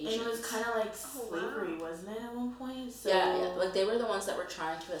they were Asians. and it was kind of like Oh, slavery, wow. wasn't it, at one point? So yeah, like they were the ones that were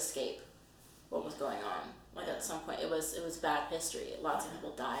trying to escape what was going on. Like at some point, it was bad history. Lots of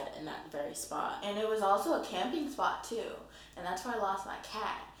people died in that very spot. And it was also a camping spot too, and that's where I lost my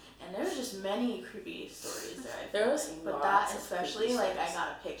cat. And there was just many creepy stories there. I There feel was like. But lots that of especially, creepy like stories. I got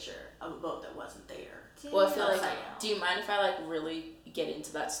a picture of a boat that wasn't there. Well, I feel like, Upside down. do you mind if I like really get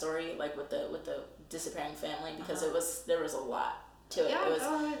into that story, like with the disappearing family, because there was a lot to it. Yeah, It was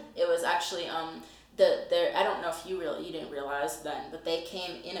go ahead. It was actually I don't know if you didn't realize then, but they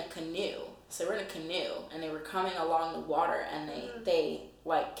came in a canoe. So they were in a canoe and they were coming along the water, and they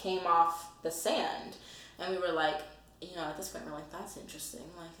like came off the sand, and we were like, at this point we're like, that's interesting.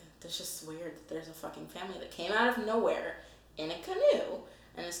 Like, it's just weird that there's a fucking family that came out of nowhere in a canoe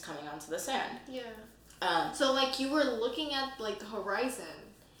and is coming onto the sand. Yeah. So like you were looking at like the horizon,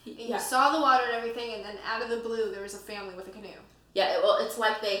 and Yeah. you saw the water and everything, and then out of the blue there was a family with a canoe. Yeah, well, it's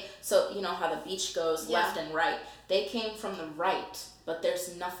like so you know how the beach goes Yeah. left and right. They came from the right, but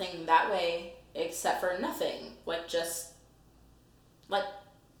there's nothing that way except for nothing. Like, just, like,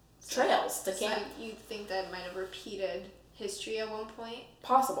 trails. They So came, you think that might have repeated history at one point?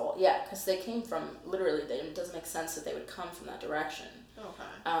 possible, yeah, because they came from, literally, it doesn't make sense that they would come from that direction Okay.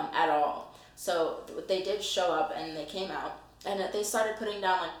 at all. So they did show up, and they came out, and they started putting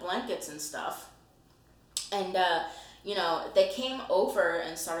down, like, blankets and stuff. And, they came over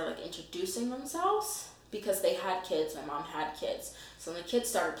and started, like, introducing themselves because they had kids. My mom had kids. So when the kids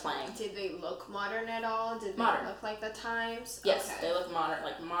started playing. Did they look modern at all? Did they Modern. look like the times? Yes, Okay. they look modern,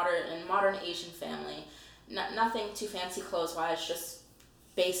 like modern Asian family. Nothing too fancy clothes-wise, just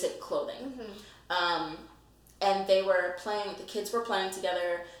basic clothing. Mm-hmm. And they were playing, the kids were playing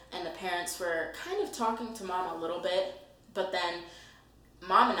together, and the parents were kind of talking to Mom a little bit. But then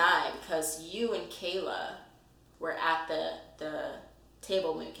Mom and I, because you and Kayla were at the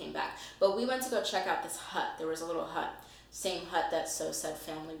table when we came back. But we went to go check out this hut. There was a little hut. Same hut that So Said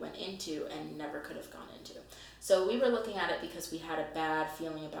family went into and never could have gone into. So we were looking at it because we had a bad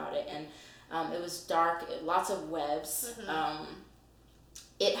feeling about it. And it was dark, lots of webs.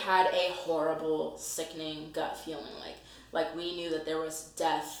 It had a horrible, sickening gut feeling. Like we knew that there was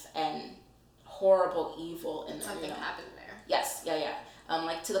death and horrible evil in there. Something happened there. Yes, yeah.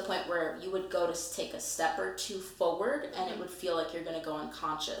 Like to the point where you would go to take a step or two forward, and it would feel like you're gonna go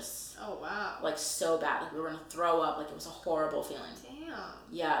unconscious. Oh wow. Like so bad, like we were gonna throw up. Like it was a horrible feeling. Damn.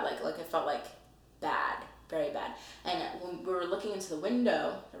 Yeah, like it felt like bad, very bad. And when we were looking into the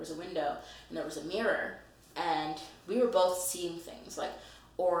window, there was a window and there was a mirror, and we were both seeing things like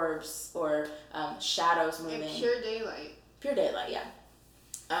orbs or shadows moving. In pure daylight. Pure daylight,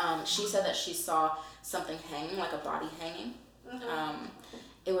 yeah. She said that she saw something hanging, like a body hanging.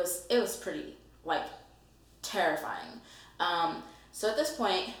 It was pretty, like, terrifying. So at this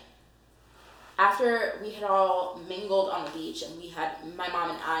point, after we had all mingled on the beach, and my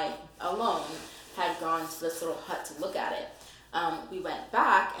mom and I alone had gone to this little hut to look at it, we went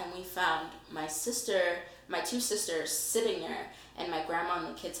back and we found my two sisters sitting there, and my grandma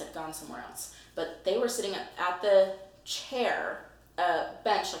and the kids had gone somewhere else. But they were sitting at the chair,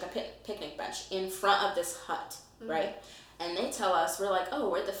 bench, like a picnic bench, in front of this hut, right? And they tell us, we're like, oh,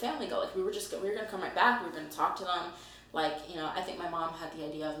 where'd the family go? Like, we were gonna come right back. We were gonna talk to them. Like, I think my mom had the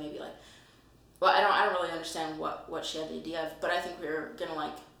idea of maybe like, well, I don't really understand what she had the idea of, but I think we were gonna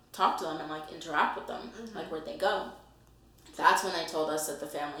like talk to them and like interact with them, like where'd they go? That's when they told us that the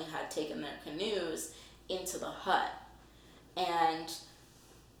family had taken their canoes into the hut, and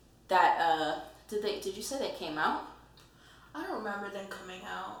that did you say they came out? I don't remember them coming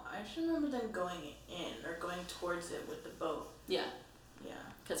out. I just remember them going in or going towards it with the boat. Yeah. Yeah.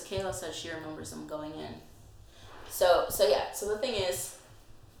 Because Kayla says she remembers them going in. So the thing is,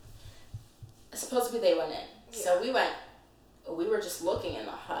 supposedly they went in. So we were just looking in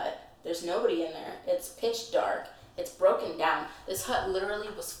the hut. There's nobody in there. It's pitch dark. It's broken down. This hut literally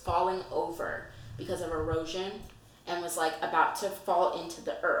was falling over because of erosion and was like about to fall into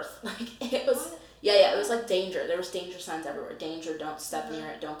the earth. Like it was, yeah, it was like danger. There was danger signs everywhere. Danger, don't step near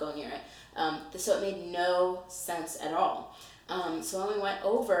it, don't go near it. So it made no sense at all. So when we went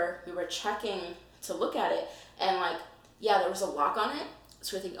over, we were checking to look at it, and like, yeah, there was a lock on it.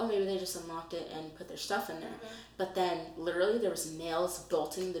 So we're thinking, oh, maybe they just unlocked it and put their stuff in there. But then literally there was nails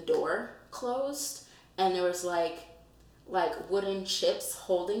bolting the door closed, and there was like wooden chips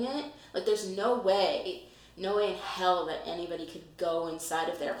holding it. Like there's no way in hell that anybody could go inside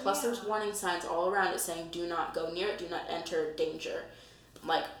of there. Plus there's warning signs all around it saying, do not go near it, do not enter, danger.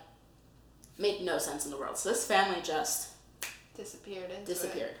 Like, made no sense in the world. So this family just Disappeared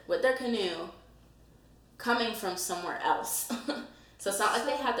with their canoe coming from somewhere else. So it's not like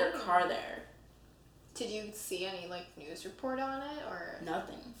they had their car there. Did you see any like news report on it or?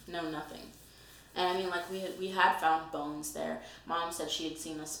 Nothing. No, nothing. And I mean, like we had found bones there. Mom said she had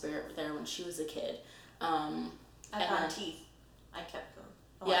seen a spirit there when she was a kid. I found teeth. I kept them.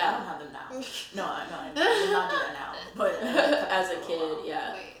 Oh, Yeah. I don't have them now. No, I did not do that now. But As a kid,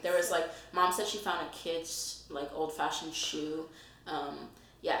 yeah. Wait. There was like, Mom said she found a kid's like old-fashioned shoe.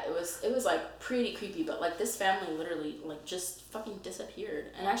 Yeah, it was like pretty creepy, but like this family literally like just fucking disappeared.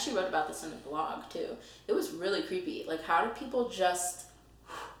 And I actually wrote about this in the blog too. It was really creepy. Like, how do people just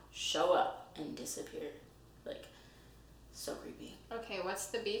show up and disappear? Like, so creepy. Okay, what's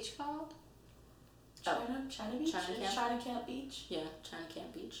the beach called? China Beach? China Camp? China Camp Beach? Yeah, China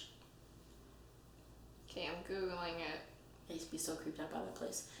Camp Beach. Okay, I'm googling it. I used to be so creeped out by that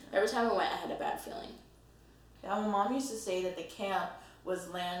place. Every time I went, I had a bad feeling. Yeah, my mom used to say that the camp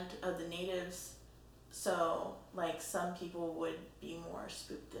was land of the natives, so like some people would be more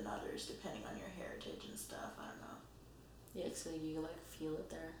spooked than others depending on your heritage and stuff. I don't know. Yeah, so you like feel it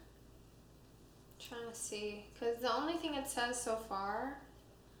there. Trying to see, because the only thing it says so far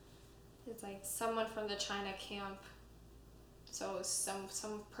is like someone from the China camp. So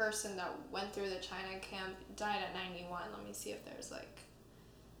some person that went through the China camp died at 91. Let me see if there's like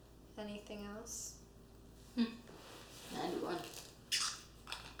anything else. 91.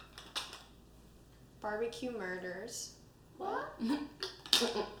 Barbecue murders. What?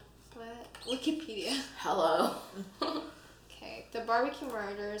 What? Wikipedia. Hello. Okay, the barbecue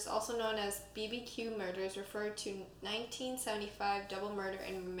murders, also known as BBQ murders, refer to 1975 double murder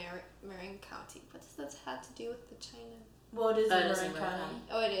in Marin County. What does that have to do with the China? Well, it is That in is Marin in Marin County.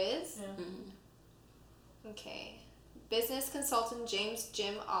 County. Oh, it is? Yeah. Okay. Business consultant James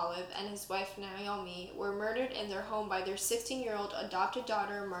Jim Olive and his wife Naomi were murdered in their home by their 16-year-old adopted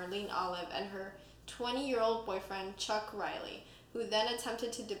daughter Marlene Olive and her 20-year-old boyfriend Chuck Riley, who then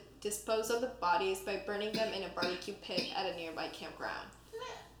attempted to dispose of the bodies by burning them in a barbecue pit at a nearby campground.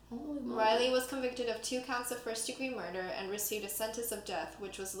 Holy moly. Riley was convicted of 2 counts of first-degree murder and received a sentence of death,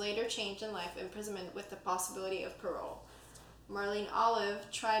 which was later changed in life imprisonment with the possibility of parole. Marlene Olive,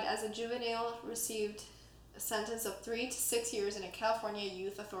 tried as a juvenile, received a sentence of 3 to 6 years in a California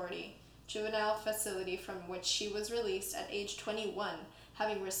Youth Authority juvenile facility from which she was released at age 21,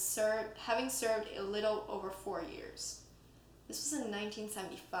 having served a little over 4 years. This was in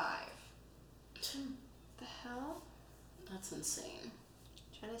 1975. The hell? That's insane.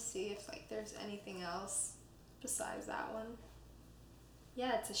 Trying to see if like there's anything else besides that one.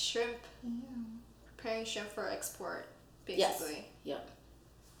 Yeah, it's a shrimp. Preparing shrimp for export, basically. Yep.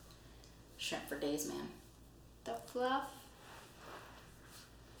 Shrimp for days, man. The fluff?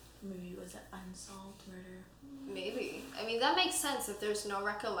 Maybe it was an unsolved murder. Maybe. I mean, that makes sense if there's no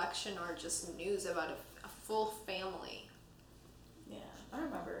recollection or just news about a full family. Yeah, I don't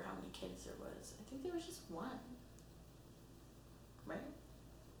remember how many kids there was. I think there was just one. Right?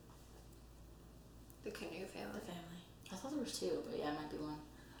 The canoe family. The family. I thought there was 2, but yeah, it might be 1.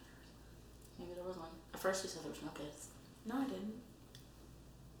 Maybe there was 1. At first you said there was no kids. No, I didn't.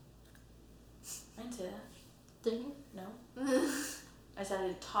 I didn't say that. Didn't you? No. I said I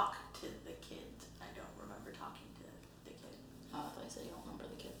didn't talk to the kids. I don't remember talking to the kid. Oh, I thought you said you don't remember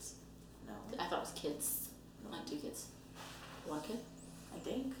the kids. No. I thought it was kids. Like 2 kids. 1 kid? I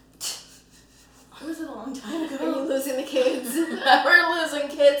think. It was a long time Are you ago. losing the kids? We're losing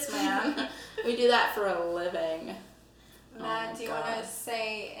kids, man. We do that for a living. Oh Matt, my do you want God. to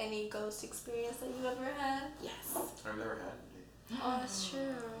say any ghost experience that you've ever had? Yes. I've never had. Oh, that's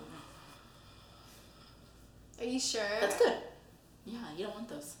true. Are you sure? That's good. Yeah, you don't want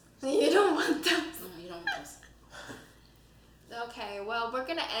those. You don't want those. No, you don't want those. Okay, well, we're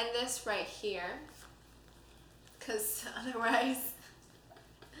gonna end this right here. Because otherwise,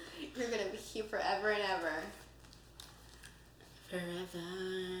 you're gonna be here forever and ever. Forever.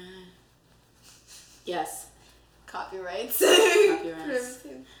 Yes. Copyrights. Copyrights.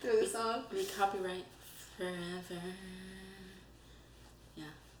 Through the song. We copyright forever. Yeah.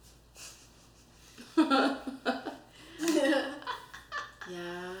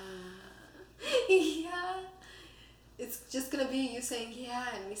 Yeah. Yeah. It's just gonna be you saying yeah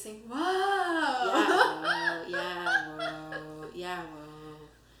and me saying wow. Yeah, whoa. Yeah, whoa.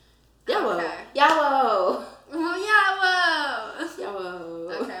 Yeah, whoa. Okay. Yeah, whoa. Well, yeah, whoa. Yeah,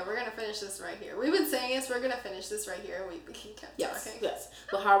 whoa. Okay, we're gonna finish this right here. We've been saying this. We're gonna finish this right here. We kept Yes, talking. yes.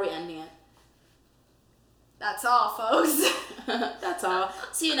 Well, how are we ending it? That's all, folks. That's all.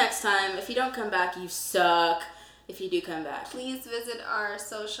 See you next time. If you don't come back, you suck. If you do come back. Please visit our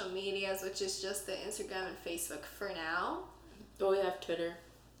social medias, which is just the Instagram and Facebook for now. But we have Twitter.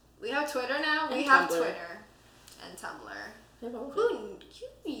 We have Twitter now. And We have Tumblr. Twitter and Tumblr. We have all of it.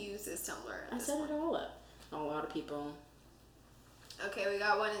 Who uses Tumblr? At I this set point? it all up. A lot of people. Okay, we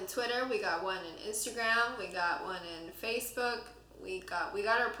got one in Twitter. We got one in Instagram. We got one in Facebook. We got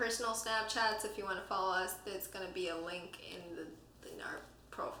our personal Snapchats. If you want to follow us, there's gonna be a link in our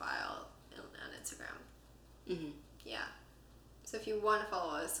profile on Instagram. Mhm. Yeah. So if you want to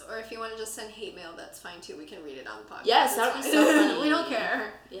follow us, or if you want to just send hate mail, that's fine too. We can read it on the podcast. Yes, It's that would be fine. so funny. We don't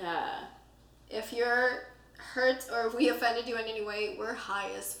care. Yeah. If you're hurt or if we offended you in any way, we're high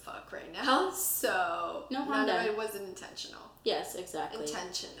as fuck right now. So No harm none of done. it was intentional. Yes, exactly.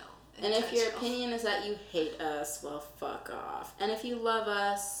 Intentional. And if your Intentional. opinion is that you hate us, well, fuck off. And if you love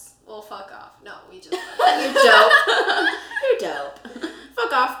us, Well, fuck off. No, we just. you're dope. You're dope.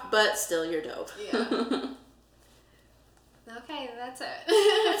 Fuck off, but still you're dope. Yeah. Okay, that's it.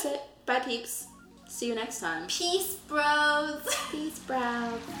 That's it. Bye, peeps. See you next time. Peace, bros. Peace,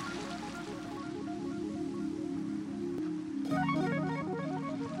 bro.